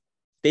 14th.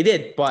 They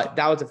did, but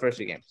that was the first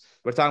 3 games.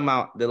 We're talking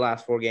about the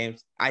last 4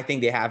 games. I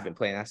think they have been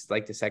playing. That's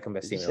like the second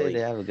best Did you team in the say they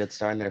league. have a good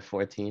start in their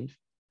 14th?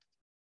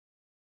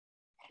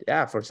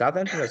 Yeah, for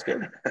Southampton, that's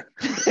good.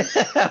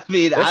 I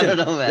mean, I don't Listen,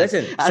 know, man.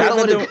 listen, I don't know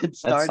what a Southampton- good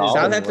start is.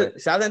 solid. anymore.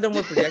 Southampton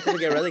were projected to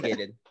get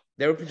relegated.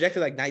 They were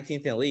projected like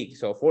 19th in the league.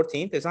 So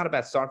 14th is not a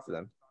bad start for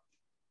them.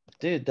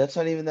 Dude, that's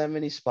not even that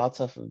many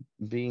spots off of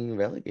being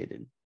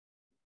relegated.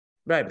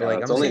 Right. But No,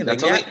 like it's I'm only- saying, like,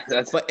 that's only- yeah,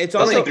 that's- but it's that's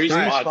also like 3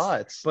 right,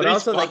 spots. But 3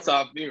 also like, spots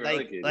off being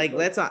relegated.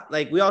 let's not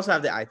like we also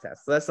have the eye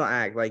test. Let's not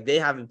act like they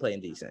haven't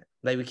played decent.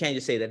 Like we can't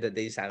just say that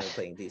they just haven't been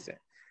playing decent.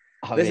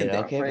 I Listen, mean, they're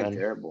Not okay, playing man.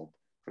 terrible.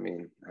 I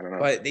mean, I don't know.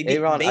 But they Hey,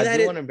 Ron, Man I do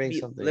United wanna bring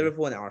beat something.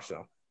 Liverpool and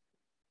Arsenal.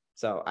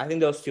 So I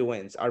think those 2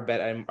 wins are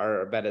better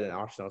than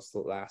Arsenal's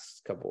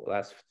last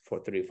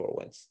 3-4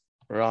 wins.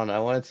 Ron, I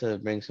wanted to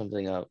bring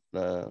something up.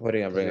 What are you gonna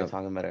because bring we were up?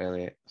 talking about it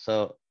earlier.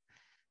 So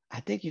I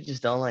think you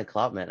just don't like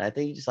Klopp, man. I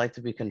think you just like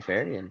to be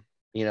contrarian.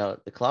 You know,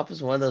 the Klopp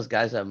is one of those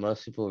guys that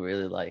most people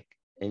really like.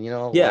 And you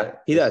know Yeah,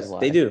 what? he This is does. why.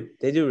 They do.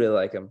 They do really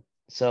like him.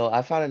 So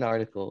I found an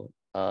article.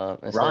 It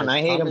Ron, says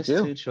I hate him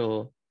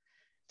too.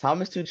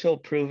 Thomas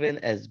Tuchel proven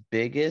as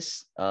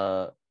biggest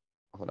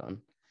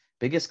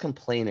biggest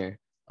complainer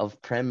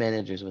of Prem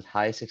managers with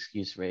highest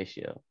excuse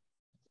ratio.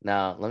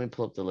 Now let me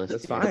pull up the list.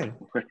 That's here. fine.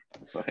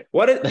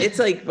 It's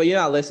like, but you're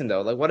not listening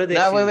though. Like, what are they?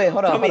 No, wait,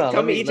 hold on.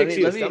 Tell me each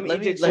excuse.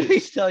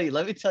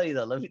 Let me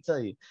tell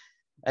you.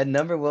 At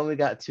number 1, we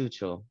got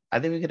Tuchel. I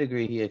think we could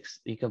agree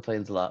he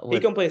complains a lot. He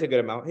complains a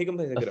good amount. He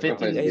complains a A good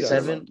amount. Yeah, he does.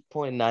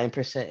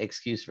 57.9%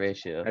 excuse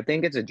ratio. I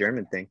think it's a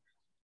German thing.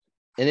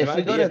 And It if we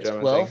might go be a to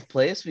German 12th thing.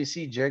 place, we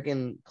see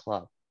Jurgen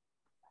Klopp.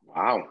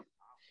 Wow.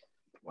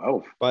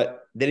 Wow.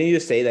 But didn't you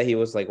say that he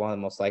was like one of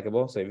the most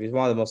likable? So if he's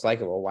one of the most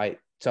likable, why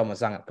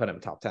someone's not gonna put him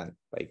top 10?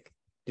 Like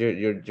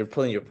you're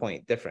pulling your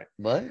point different.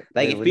 What? Like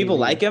Wait, if what do you people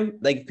mean? like him,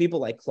 like if people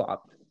like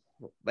Klopp,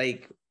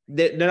 like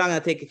they're not gonna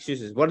take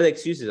excuses. What are the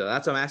excuses though?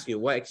 That's what I'm asking you.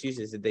 What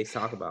excuses did they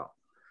talk about?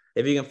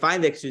 If you can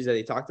find the excuses that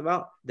he talked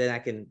about, then I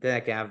can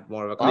have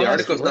more of a The Honestly,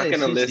 article's what not going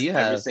to excuse list do you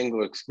every have?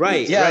 single excuse.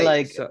 Right. Yeah,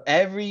 like so-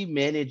 every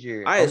manager.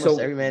 All right, Almost so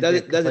every manager does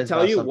it complains tell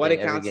about you what something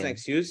it every counts as an game.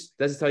 excuse?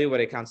 Does it tell you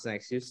what it counts as an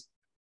excuse?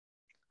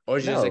 Or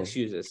is it just No.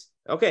 excuses?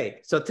 Okay,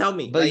 so tell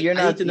me. But like, you're I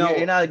need not. to know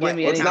You're not giving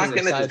me what It's counts not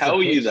as going an to excuse.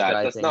 tell you pitch that.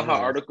 drive That's thing not how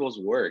anyways. articles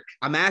work.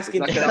 I'm It's asking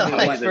not to going tell to me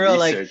tell what you the For real,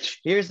 like,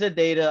 research. here's the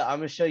data. I'm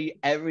gonna show you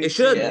every It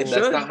should, single it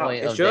should,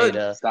 point it of should.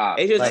 data. Stop.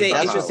 It should Like, say.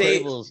 that's It what should say.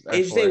 tables are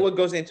It should say for. what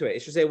goes into it.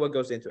 It should say what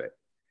goes into it.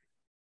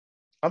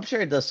 I'm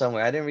sure it does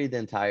somewhere. I didn't read the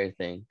entire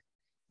thing,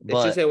 It should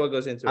but say what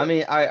goes into it. I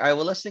mean, all right.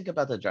 Well, let's think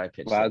about the dry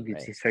pitch. Wow, thing,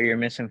 right? so you're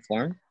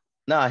misinformed?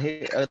 No,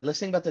 let's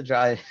think about the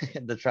dry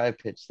the dry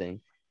pitch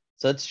thing.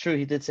 So it's true.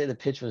 He did say the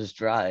pitch was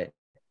dry,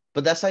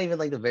 but that's not even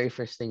like the very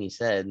first thing he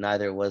said.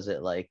 Neither was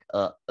it like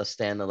a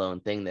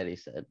standalone thing that he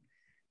said.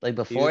 Like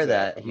before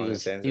that, he among the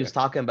was things, he was yeah.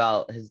 talking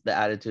about the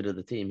attitude of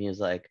the team. He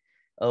was like,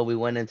 "Oh, we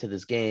went into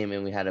this game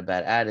and we had a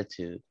bad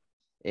attitude."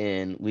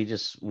 and we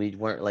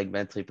weren't like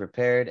mentally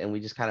prepared, and we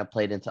just kind of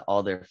played into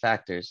all their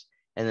factors.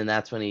 And then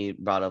that's when he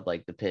brought up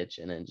like the pitch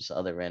and then just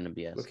other random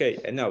BS. Okay,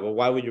 and no, but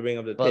why would you bring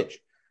up the But- pitch?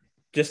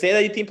 Just say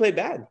that your team played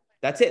bad.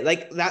 That's it.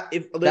 Like that.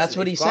 That's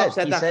what he said.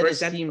 He that said his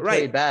first team right.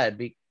 played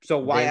bad. So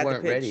why they add the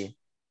weren't pitch? ready.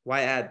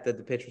 Why add that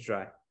the pitch was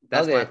dry?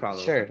 That's Okay, my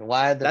problem. sure.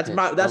 Why the That's pitch?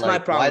 my But, that's my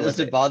like, problem Why with does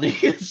it it. bother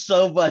you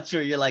so much?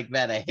 Where you're like,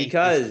 man, I hate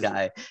Because- this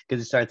guy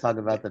because he started talking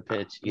about the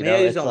pitch. You Maybe know, I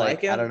just it's don't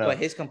like him. I don't know. But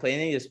his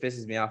complaining just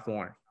pisses me off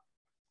more.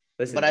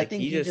 Listen, But like, I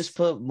think you just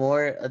put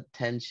more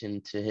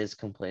attention to his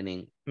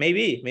complaining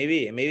maybe.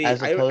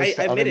 as opposed I to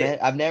admit other men. it.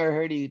 I've never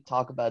heard you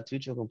talk about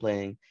Tuchel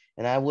complaining,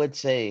 and I would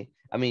say,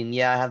 I mean,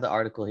 yeah, I have the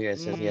article here. It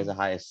says he has the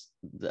highest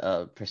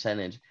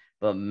percentage,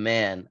 but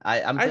man,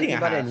 I'm I think thinking I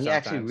about it, have and he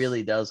actually sometimes.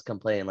 really does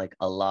complain like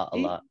a lot.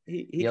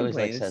 He He always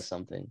like complains. says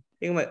something.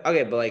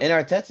 Okay, but like And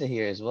Arteta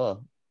here as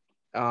well.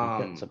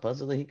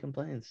 supposedly He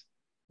complains.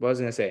 what was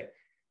I gonna say?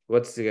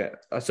 What's the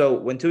so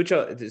when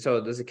Tuchel?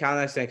 So does it count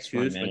as an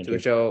excuse when manager.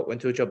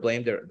 Tuchel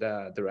blamed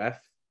the ref?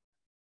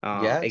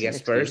 Yeah, it's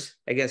against an excuse. Spurs.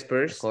 Against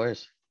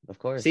Spurs. Of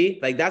course. See,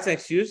 like that's an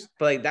excuse,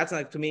 but like that's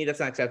not to me. That's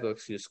not an acceptable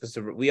excuse because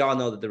we all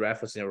know that the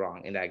ref was in the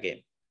wrong in that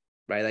game,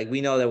 right? Like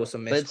we know there was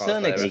some But missed it's still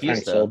calls an by the ref.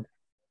 excuse, though.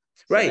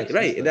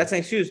 Right. That's an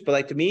excuse, but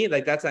like to me,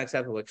 like that's an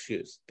acceptable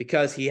excuse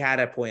because he had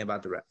a point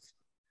about the ref.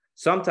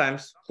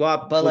 Sometimes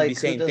Klopp would be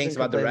saying things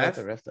about the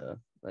ref. Though?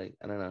 Like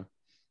I don't know.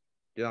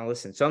 You don't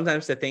listen.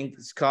 Sometimes the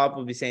things Klopp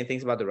would be saying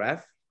things about the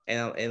ref,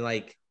 and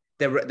like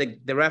the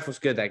ref was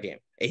good that game,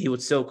 and he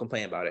would still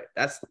complain about it.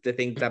 That's the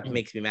thing that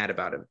makes me mad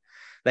about him.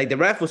 Like the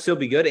ref would still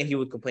be good, and he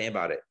would complain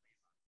about it.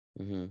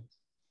 Mm-hmm.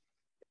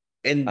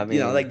 And I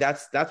mean, like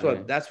that's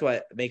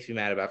what makes me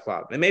mad about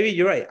Klopp. And maybe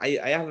you're right.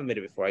 I have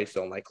admitted before I just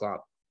don't like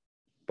Klopp,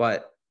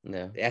 but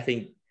yeah, I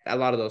think a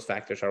lot of those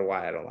factors are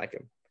why I don't like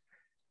him.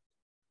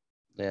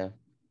 Yeah,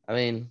 I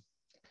mean,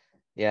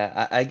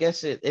 yeah, I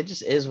guess it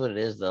just is what it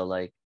is though.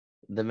 Like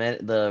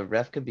the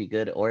ref could be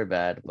good or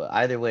bad, but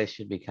either way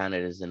should be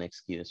counted as an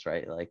excuse,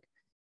 right? Like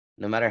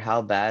no matter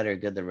how bad or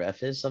good the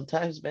ref is,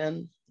 sometimes,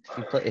 man,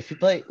 if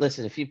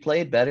you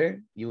played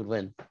better, you would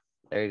win.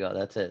 There you go.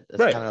 That's it. That's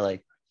Right. kind of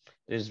like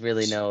there's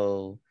really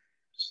no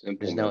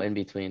in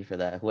between for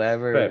that.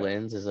 Whoever Right.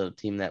 wins is a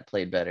team that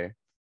played better.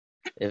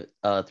 If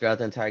throughout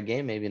the entire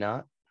game, maybe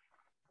not.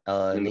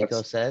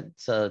 Nico said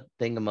it's a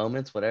thing of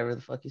moments, whatever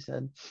the fuck he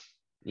said.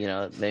 You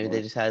know, maybe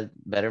they just had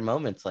better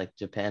moments, like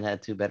Japan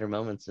had 2 better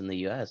moments in the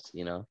US,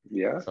 you know,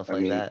 stuff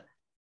like that.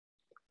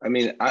 I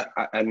mean,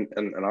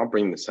 and I'll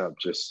bring this up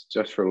just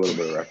for a little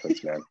bit of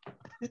reference, man.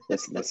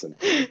 Listen.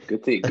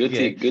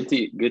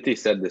 Guti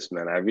said this,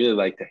 man. I really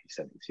like that he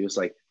said this. He was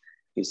like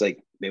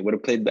they would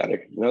have played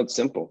better. You know, it's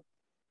simple.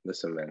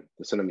 Listen, man.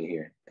 Listen to me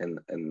here, and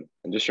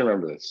just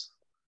remember this.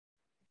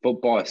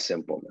 Football is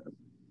simple, man.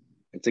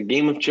 It's a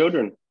game of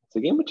children. It's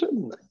a game of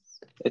children.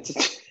 It's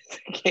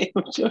a game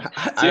of children.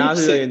 I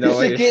honestly don't even know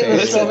what you're saying.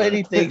 There's so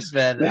many things,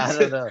 man. I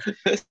don't know.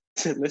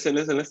 Listen.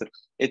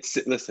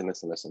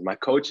 Listen. My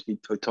coach, he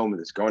told me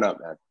this growing up,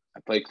 man. I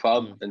played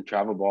club and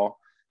travel ball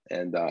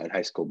and in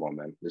high school ball,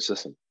 man. Just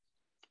listen.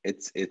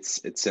 It's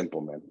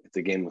simple, man. It's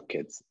a game of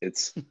kids.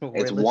 It's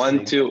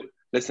 1-2.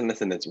 Listen.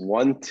 It's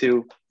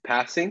 1-2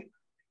 passing,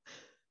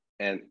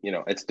 and you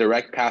know it's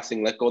direct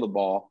passing. Let go of the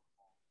ball,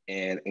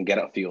 and get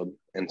upfield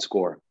and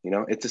score. You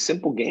know, it's a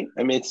simple game.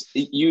 I mean,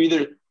 you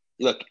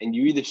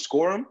either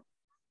score them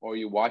or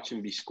you watch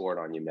them be scored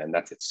on you, man.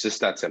 It's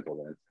just that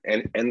simple,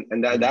 man.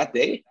 And that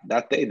day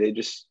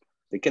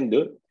they can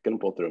do it. They can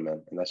pull through,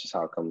 man. And that's just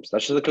how it comes.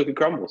 That's just the cookie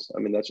crumbles. I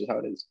mean, that's just how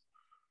it is.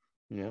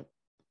 Yeah.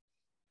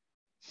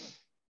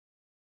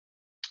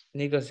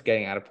 Nico's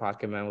getting out of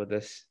pocket, man, with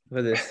this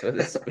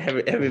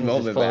every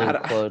moment, man.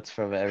 Quotes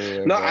from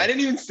everywhere. No, bro. I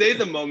didn't even say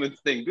the moments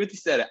thing. Guti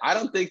said it. I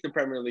don't think the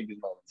Premier League is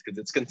moments because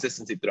it's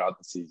consistency throughout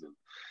the season.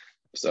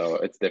 So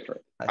it's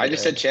different. I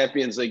just said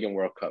Champions League and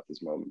World Cup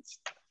is moments.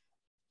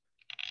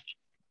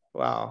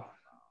 Wow.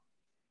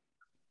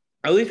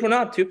 At least we're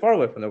not too far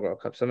away from the World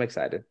Cup, so I'm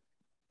excited.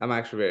 I'm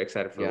actually very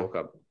excited for the World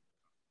Cup.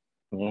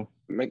 Yeah,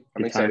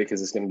 I'm excited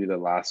because it's going to be the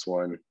last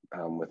one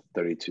with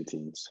 32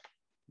 teams.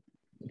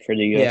 For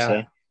the USA.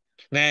 Yeah.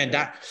 Man,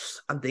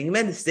 I'm thinking,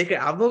 man, the sticker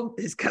album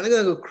is kind of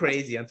going to go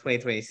crazy on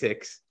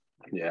 2026.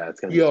 Yeah,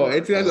 it's going to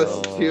it's going to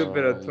go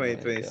stupid on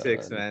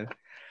 2026, man.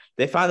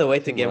 They found a way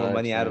to get more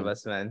money out of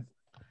us, man.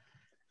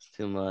 It's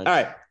too much. All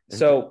right.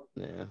 So,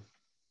 yeah.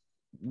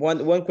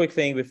 One quick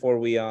thing before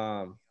we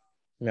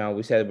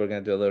we said we're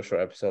going to do a little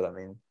short episode. I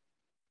mean,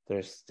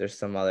 there's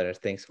some other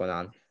things going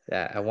on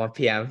at 1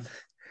 p.m.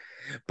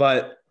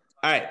 But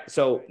all right,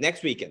 so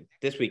this weekend,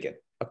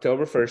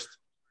 October 1st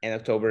and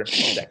October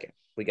 2nd,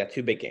 we got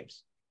 2 big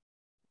games.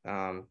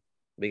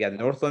 We got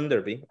North London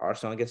Derby,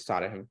 Arsenal against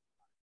Tottenham,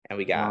 and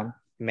we got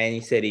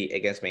Man City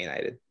against Man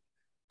United.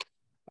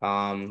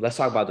 Let's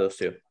talk about those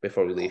 2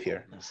 before we leave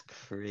here. That's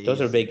crazy.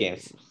 Those are big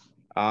games.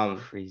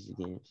 Crazy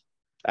games.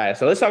 All right,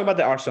 so let's talk about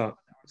the Arsenal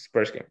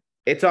Spurs game.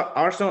 It's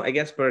Arsenal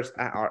against Spurs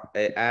at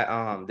the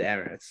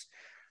Emirates.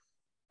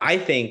 I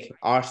think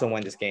Arsenal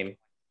win this game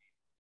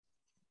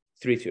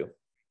 3-2.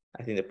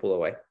 I think they pull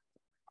away.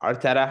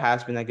 Arteta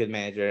has been a good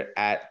manager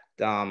at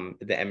the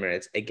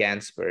Emirates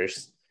against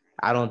Spurs.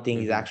 I don't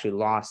think he's actually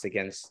lost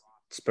against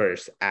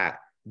Spurs at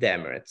the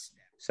Emirates.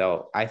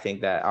 So I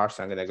think that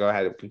Arsenal are going to go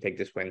ahead and take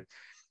this win.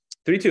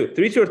 3-2.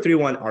 3-2 or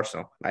 3-1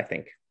 Arsenal, I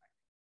think.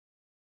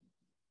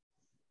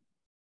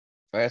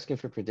 Are you asking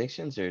for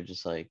predictions or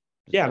just like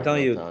Yeah, I'm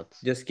telling you, thoughts?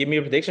 just give me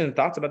your prediction and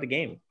thoughts about the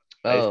game.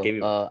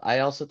 I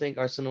also think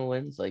Arsenal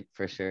wins, like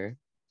for sure.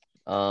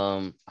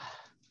 For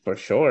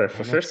sure.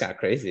 For sure, it's kind of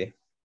crazy.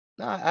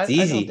 No, I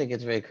don't think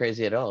it's very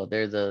crazy at all.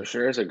 They're the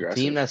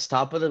team that's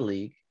top of the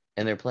league,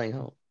 and they're playing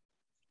home.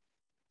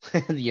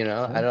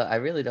 I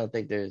really don't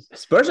think there's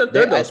Spurs are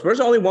third though. Spurs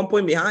are only 1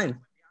 point behind.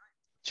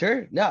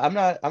 Sure. No, I'm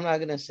not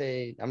gonna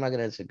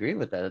disagree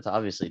with that. It's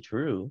obviously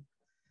true.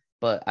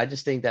 But I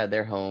just think that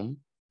they're home.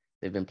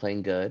 They've been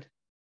playing good.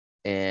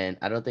 And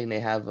I don't think they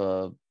have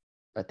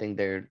I think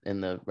they're in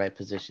the right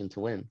position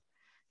to win.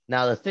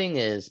 Now the thing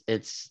is,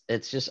 it's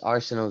just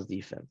Arsenal's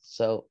defense.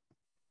 So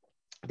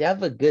they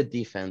have a good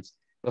defense,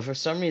 but for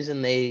some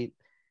reason they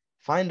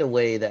find a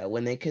way that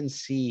when they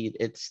concede,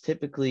 it's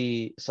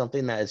typically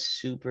something that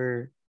is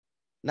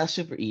not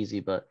super easy,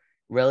 but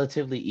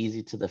relatively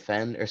easy to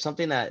defend, or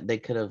something that they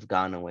could have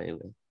gone away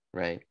with,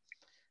 right?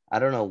 I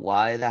don't know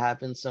why that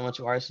happens so much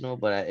with Arsenal,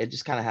 but it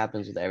just kind of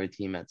happens with every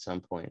team at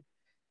some point.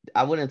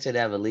 I wouldn't say they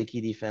have a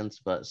leaky defense,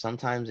 but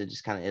sometimes it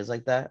just kind of is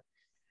like that.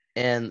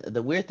 And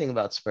the weird thing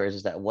about Spurs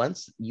is that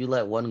once you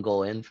let one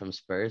goal in from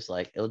Spurs,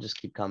 like it'll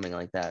just keep coming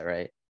like that,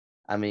 right?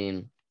 I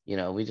mean,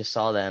 we just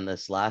saw that in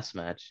this last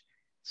match.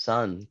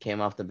 Son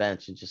came off the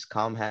bench and just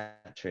calm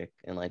hat trick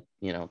in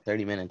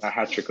 30 minutes. That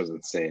hat trick was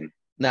insane.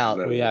 Now,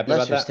 were you happy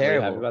about that?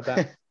 Terrible. Were you happy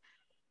about that?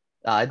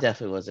 I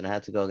definitely wasn't. I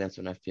had to go against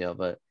an FPL,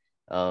 but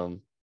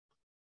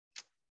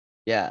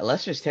yeah,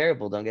 Leicester's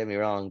terrible. Don't get me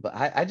wrong, but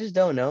I just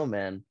don't know,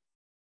 man.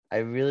 I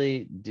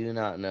really do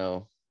not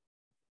know.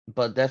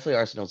 But definitely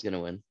Arsenal's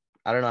gonna win.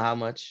 I don't know how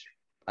much.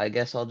 I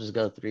guess I'll just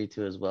go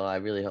 3-2 as well. I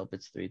really hope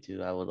it's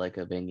 3-2. I would like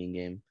a banging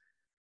game.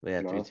 But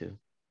yeah, 3-2.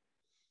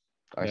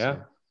 Arsenal.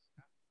 Yeah.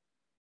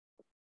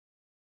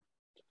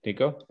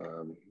 Nico?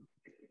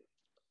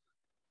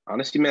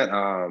 Honestly, man,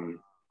 I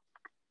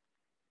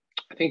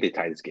think they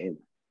tie this game.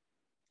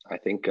 I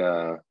think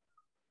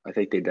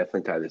they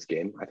definitely tie this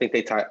game. I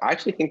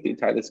actually think they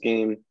tie this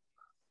game.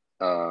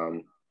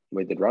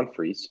 Wait, did Ron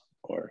freeze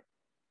or?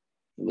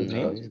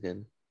 No, he's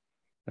good.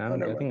 No,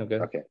 I think I'm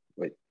good. Okay,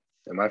 wait,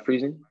 am I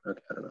freezing?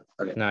 Okay, I don't know.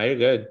 Okay, no, you're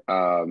good.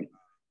 I'm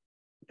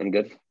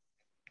good.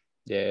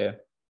 Yeah.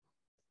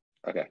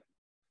 Okay,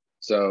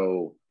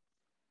 so,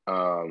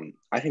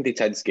 I think they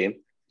tied this game.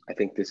 I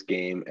think this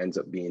game ends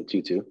up being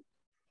 2-2. You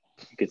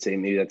could say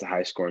maybe that's a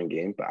high scoring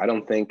game, but I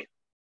don't think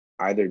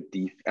either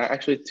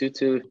actually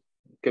 2-2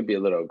 could be a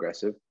little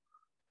aggressive,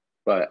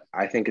 but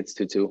I think it's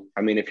 2-2.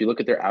 I mean, if you look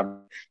at their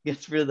average,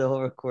 gets rid of the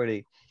whole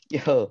recording.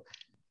 Yo,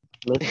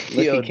 look,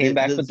 he came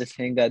back with the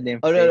same goddamn.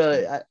 Oh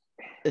no,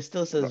 it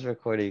still says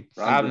recording.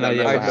 I have no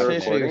idea what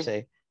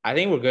happened. I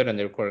think we're good on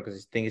the recorder because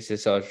I think it's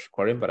just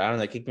recording, but I don't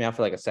know. It kicked me out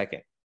for like a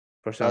second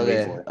for some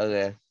reason.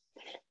 Okay.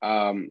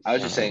 I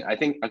was just saying. I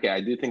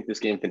do think this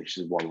game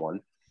finishes 1-1.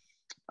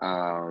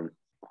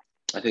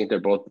 I think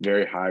they're both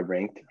very high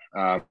ranked.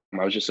 I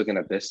was just looking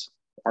at this.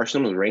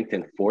 Arsenal was ranked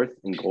in 4th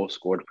in goals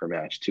scored per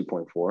match,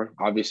 2.4.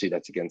 Obviously,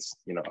 that's against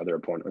other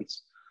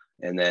opponents.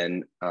 And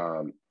then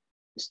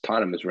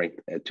Tottenham is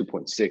ranked at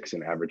 2.6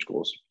 in average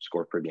goals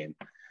scored per game.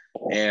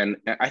 And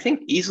I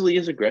think easily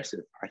is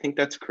aggressive. I think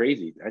that's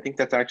crazy. I think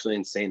that's actually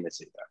insane to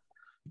say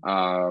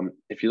that.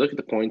 If you look at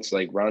the points,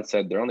 like Ron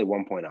said, they're only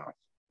 1 point off,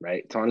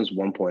 right? Tottenham's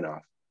 1 point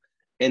off.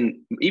 And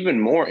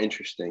even more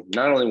interesting,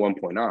 not only 1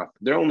 point off,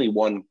 they're only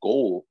 1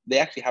 goal. They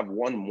actually have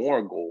 1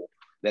 more goal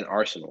than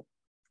Arsenal.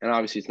 And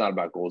obviously, it's not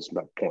about goals, it's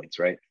about points,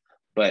 right?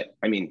 But,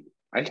 I mean,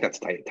 I think that's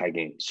a tight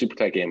game. Super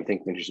tight game. I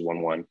think it finishes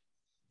 1-1.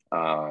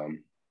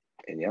 And,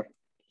 yeah,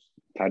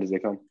 tight as they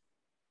come.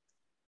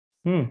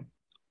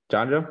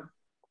 John Joe?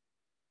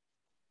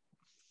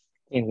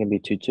 I think it's going to be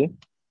 2-2.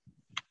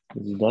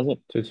 He does it.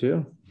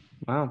 2-2.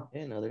 Wow.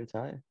 Yeah, another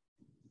tie.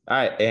 All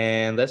right,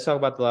 and let's talk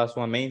about the last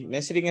one.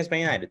 Man City against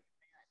Man United.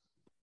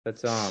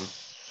 That's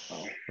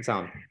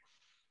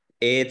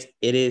It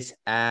is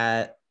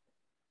at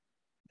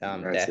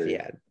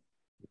Etihad.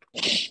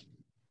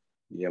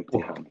 The empty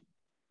hub.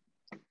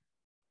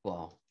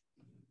 Wow.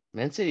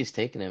 Man City's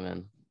taking it,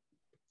 man.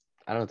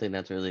 I don't think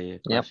that's really a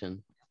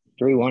question.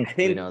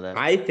 3-1.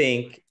 I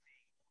think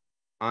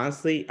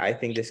honestly,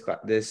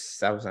 this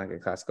that was not a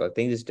good classical. I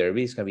think this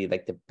derby is gonna be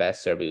like the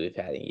best derby we've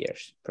had in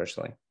years,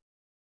 personally.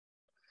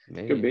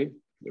 Maybe. Could be.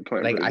 They're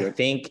playing like I good.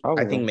 think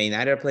Man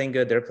United are playing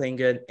good. They're playing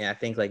good, and I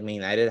think like Man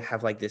United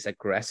have like this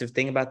aggressive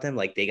thing about them.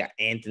 Like they got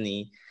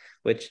Anthony,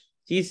 which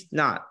he's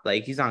not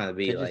gonna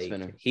be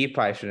like he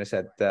probably shouldn't have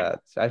said that.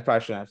 I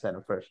probably shouldn't have said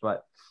him first,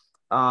 but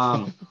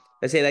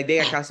let's say like they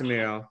got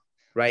Casemiro,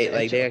 right?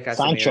 Like they got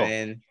Casemiro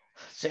in.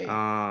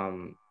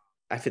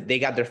 I think they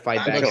got their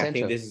fight back. I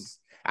think this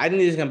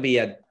is gonna be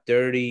a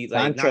dirty,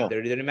 like not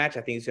dirty match.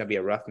 I think it's gonna be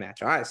a rough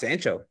match. All right,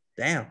 Sancho.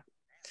 Damn.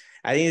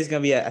 I think this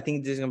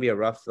is gonna be a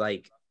rough,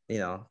 like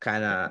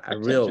kind of a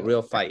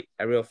real fight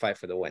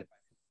for the win,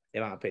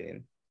 in my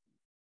opinion.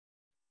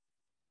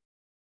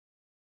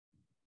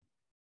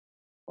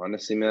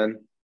 Honestly, man,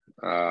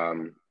 I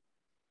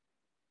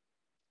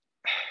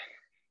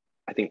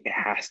think it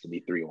has to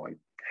be 3-1.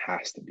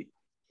 Has to be,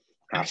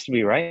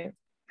 right?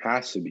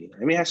 Has to be. I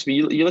mean, it has to be.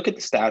 You look at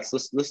the stats.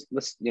 Let's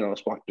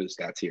walk through the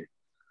stats here.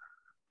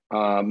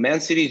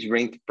 Man City's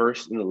ranked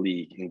first in the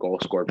league in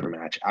goals scored per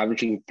match,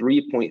 averaging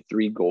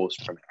 3.3 goals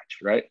per match.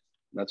 Right,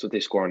 that's what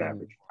they score on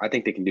average. I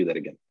think they can do that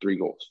again. 3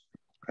 goals.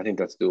 I think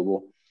that's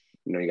doable.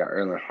 You got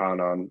Erling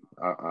Haaland,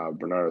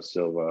 Bernardo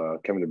Silva,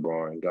 Kevin De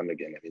Bruyne,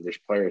 Gundogan. I mean, there's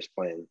players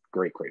playing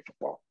great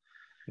football.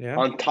 Yeah.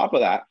 On top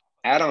of that,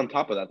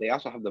 they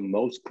also have the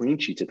most clean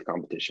sheets at the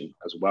competition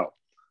as well.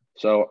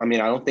 So, I mean,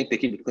 I don't think they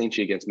keep a clean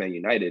sheet against Man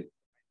United.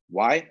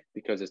 Why?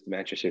 Because it's the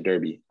Manchester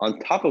Derby. On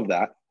top of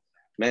that,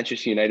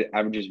 Manchester United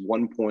averages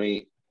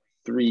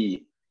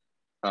 1.3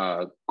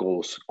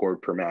 goals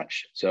scored per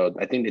match. So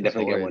I think they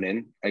definitely get one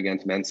in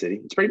against Man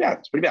City. It's pretty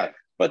bad.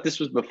 But this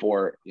was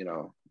before,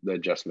 the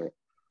adjustment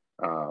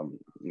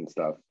and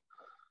stuff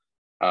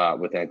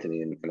with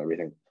Anthony and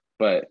everything.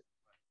 But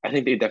I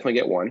think they definitely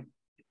get 1.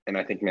 And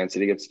I think Man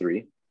City gets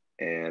 3.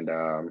 And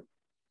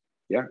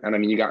yeah, and I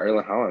mean, you got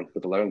Erling Haaland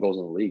with 11 goals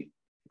in the league.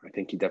 I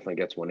think he definitely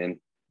gets 1 in,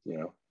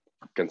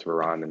 against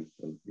Varane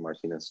and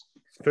Martinez.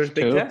 First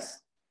big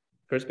test.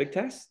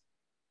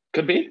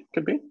 Could be.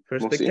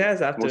 First big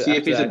test after. We'll see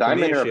if he's a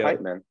diamond or a show. pipe,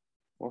 man.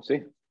 We'll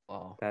see.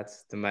 Wow,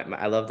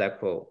 I love that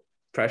quote.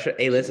 Pressure.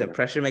 Hey, listen,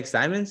 pressure makes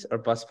diamonds or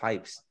bust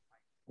pipes.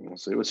 We'll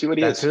see what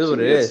he is. That's really what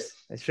it is.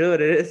 That's really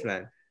what it is,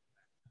 man.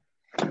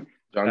 John,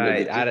 all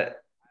right,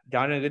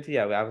 John and Guti.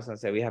 Yeah, I was gonna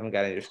say we haven't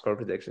got any score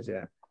predictions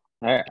yet.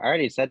 I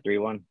already said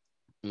 3-1.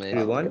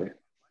 3-1.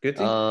 Guti.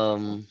 I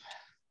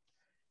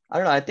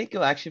don't know. I think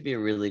it'll actually be a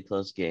really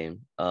close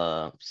game.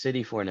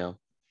 City 4-0.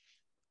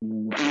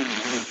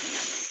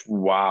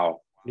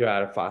 Wow. You're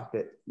out of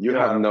pocket. You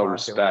have no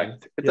respect. Man.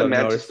 It's a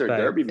Manchester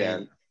Derby,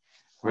 man.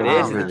 It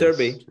is the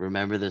Derby.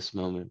 Remember this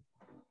moment.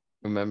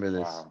 Remember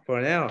this. Wow.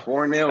 4-0.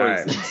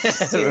 4-0 is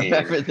insane.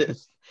 Remember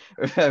this.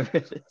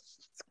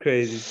 It's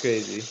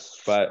crazy.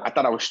 But I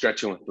thought I was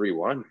stretching with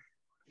 3-1.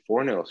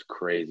 4-0 is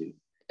crazy.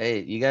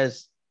 Hey, you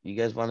guys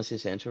want to see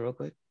Sancho real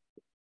quick?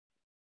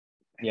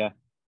 Yeah.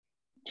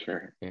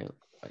 Sure. Yeah.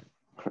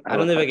 I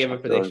don't know if I gave a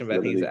prediction, but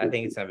I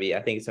think it's gonna be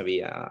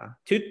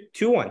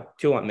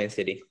 2-1 Man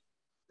City.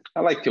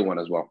 I like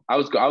 2-1 as well. I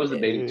was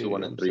debating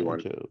 2-1 and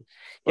 3-1.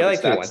 Yeah, I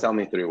like 2-1. Tell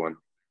me 3-1.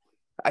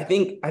 I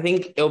think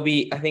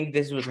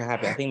this is what's gonna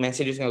happen. I think Man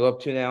City's gonna go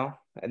up 2-0,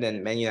 and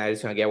then Man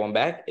United's gonna get 1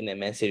 back, and then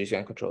Man City's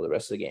gonna control the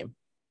rest of the game.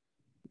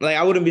 Like,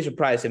 I wouldn't be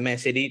surprised if Man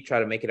City try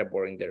to make it a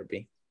boring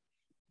derby.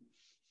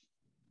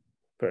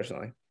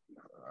 Personally.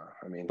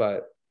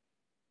 But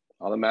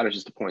all that matters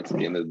is the points at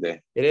the end of the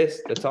day. It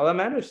is. That's all that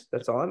matters.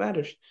 All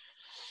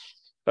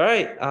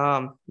right.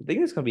 I think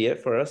that's gonna be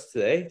it for us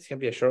today. It's gonna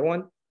be a short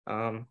one.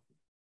 I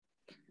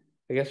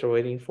guess we're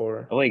waiting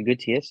for. Oh wait,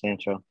 Guti is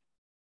Sancho.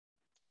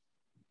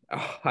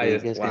 Oh,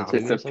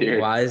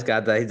 disappeared. Wow, he's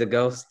got that. He's a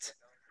ghost.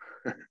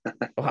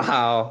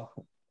 Wow.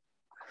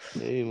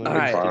 Hey, all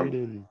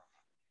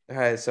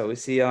right. So we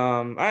see.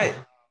 All right.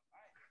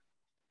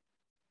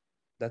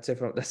 That's it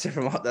from us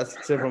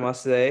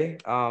today.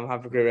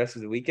 Have a great rest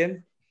of the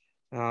weekend.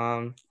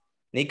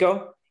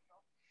 Nico,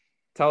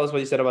 tell us what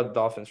you said about the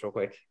Dolphins real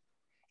quick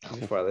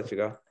before I let you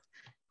go.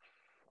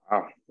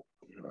 Wow.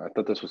 I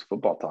thought this was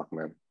football talk,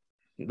 man.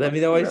 Let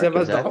me know what you said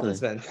about the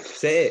Dolphins, man.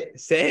 Say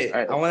it.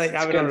 Right. I want to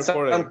have it on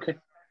recording.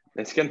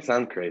 It's going to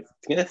sound crazy.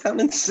 It's going to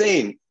sound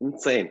insane.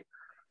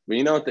 But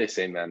you know what they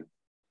say, man.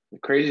 The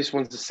craziest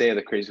ones to say are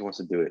the craziest ones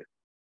to do it.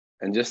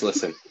 And just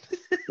listen.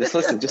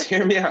 Just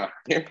hear me out.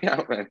 Hear me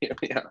out, man. Hear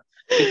me out.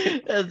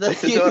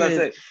 That's what I'm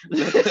saying.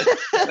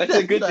 That's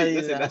a good thing.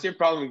 Listen, that's your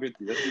problem, good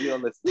thing. That's what you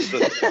don't listen.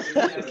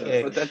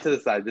 Okay. Put that to the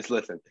side. Just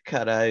listen.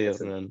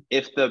 Man.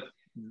 If the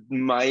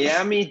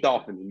Miami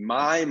Dolphins,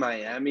 my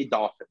Miami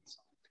Dolphins,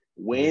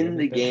 win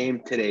the game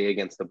today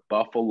against the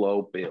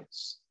Buffalo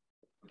Bills,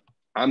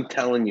 I'm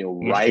telling you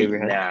right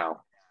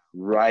now,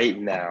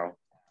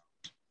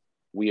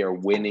 we are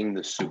winning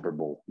the Super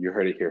Bowl. You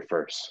heard it here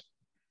first.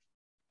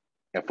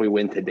 If we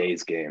win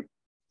today's game,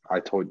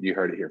 you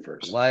heard it here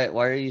first. Why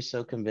are you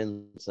so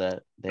convinced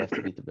that they have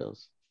to beat the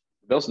Bills?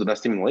 The Bills are the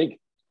best team in the league.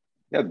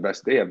 They have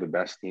the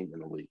best team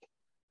in the league.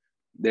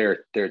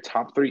 They're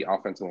top 3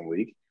 offense in the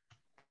league,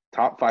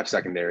 top 5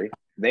 secondary.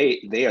 They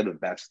are the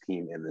best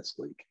team in this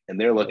league, and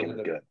they're looking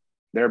good.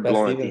 They're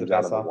blowing teams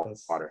out of the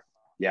water.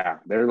 Yeah,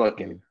 they're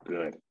looking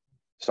good.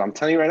 So I'm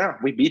telling you right now,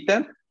 we beat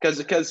them because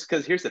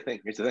here's the thing,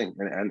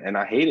 and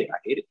I hate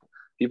it.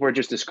 People are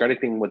just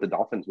discrediting what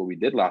we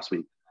did last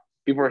week.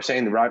 People are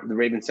saying the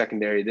Ravens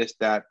secondary, this,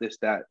 that.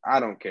 I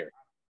don't care.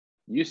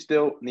 You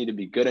still need to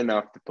be good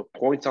enough to put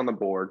points on the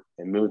board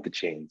and move the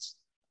chains.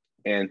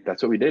 And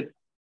that's what we did.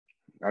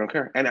 I don't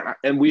care.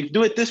 And we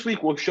do it this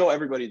week. We'll show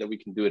everybody that we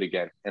can do it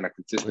again in a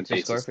consistent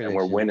basis. And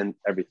we're winning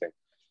everything.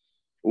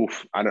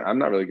 Oof. I'm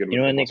not really good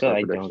with Nico,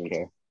 I don't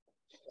care.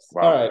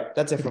 Wow. All right.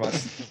 That's it from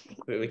us.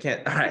 We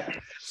can't. All right.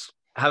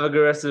 Have a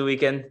good rest of the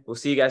weekend. We'll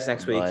see you guys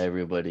next week. Bye,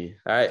 everybody.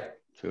 All right.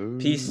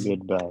 Cheers. Peace.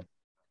 Goodbye.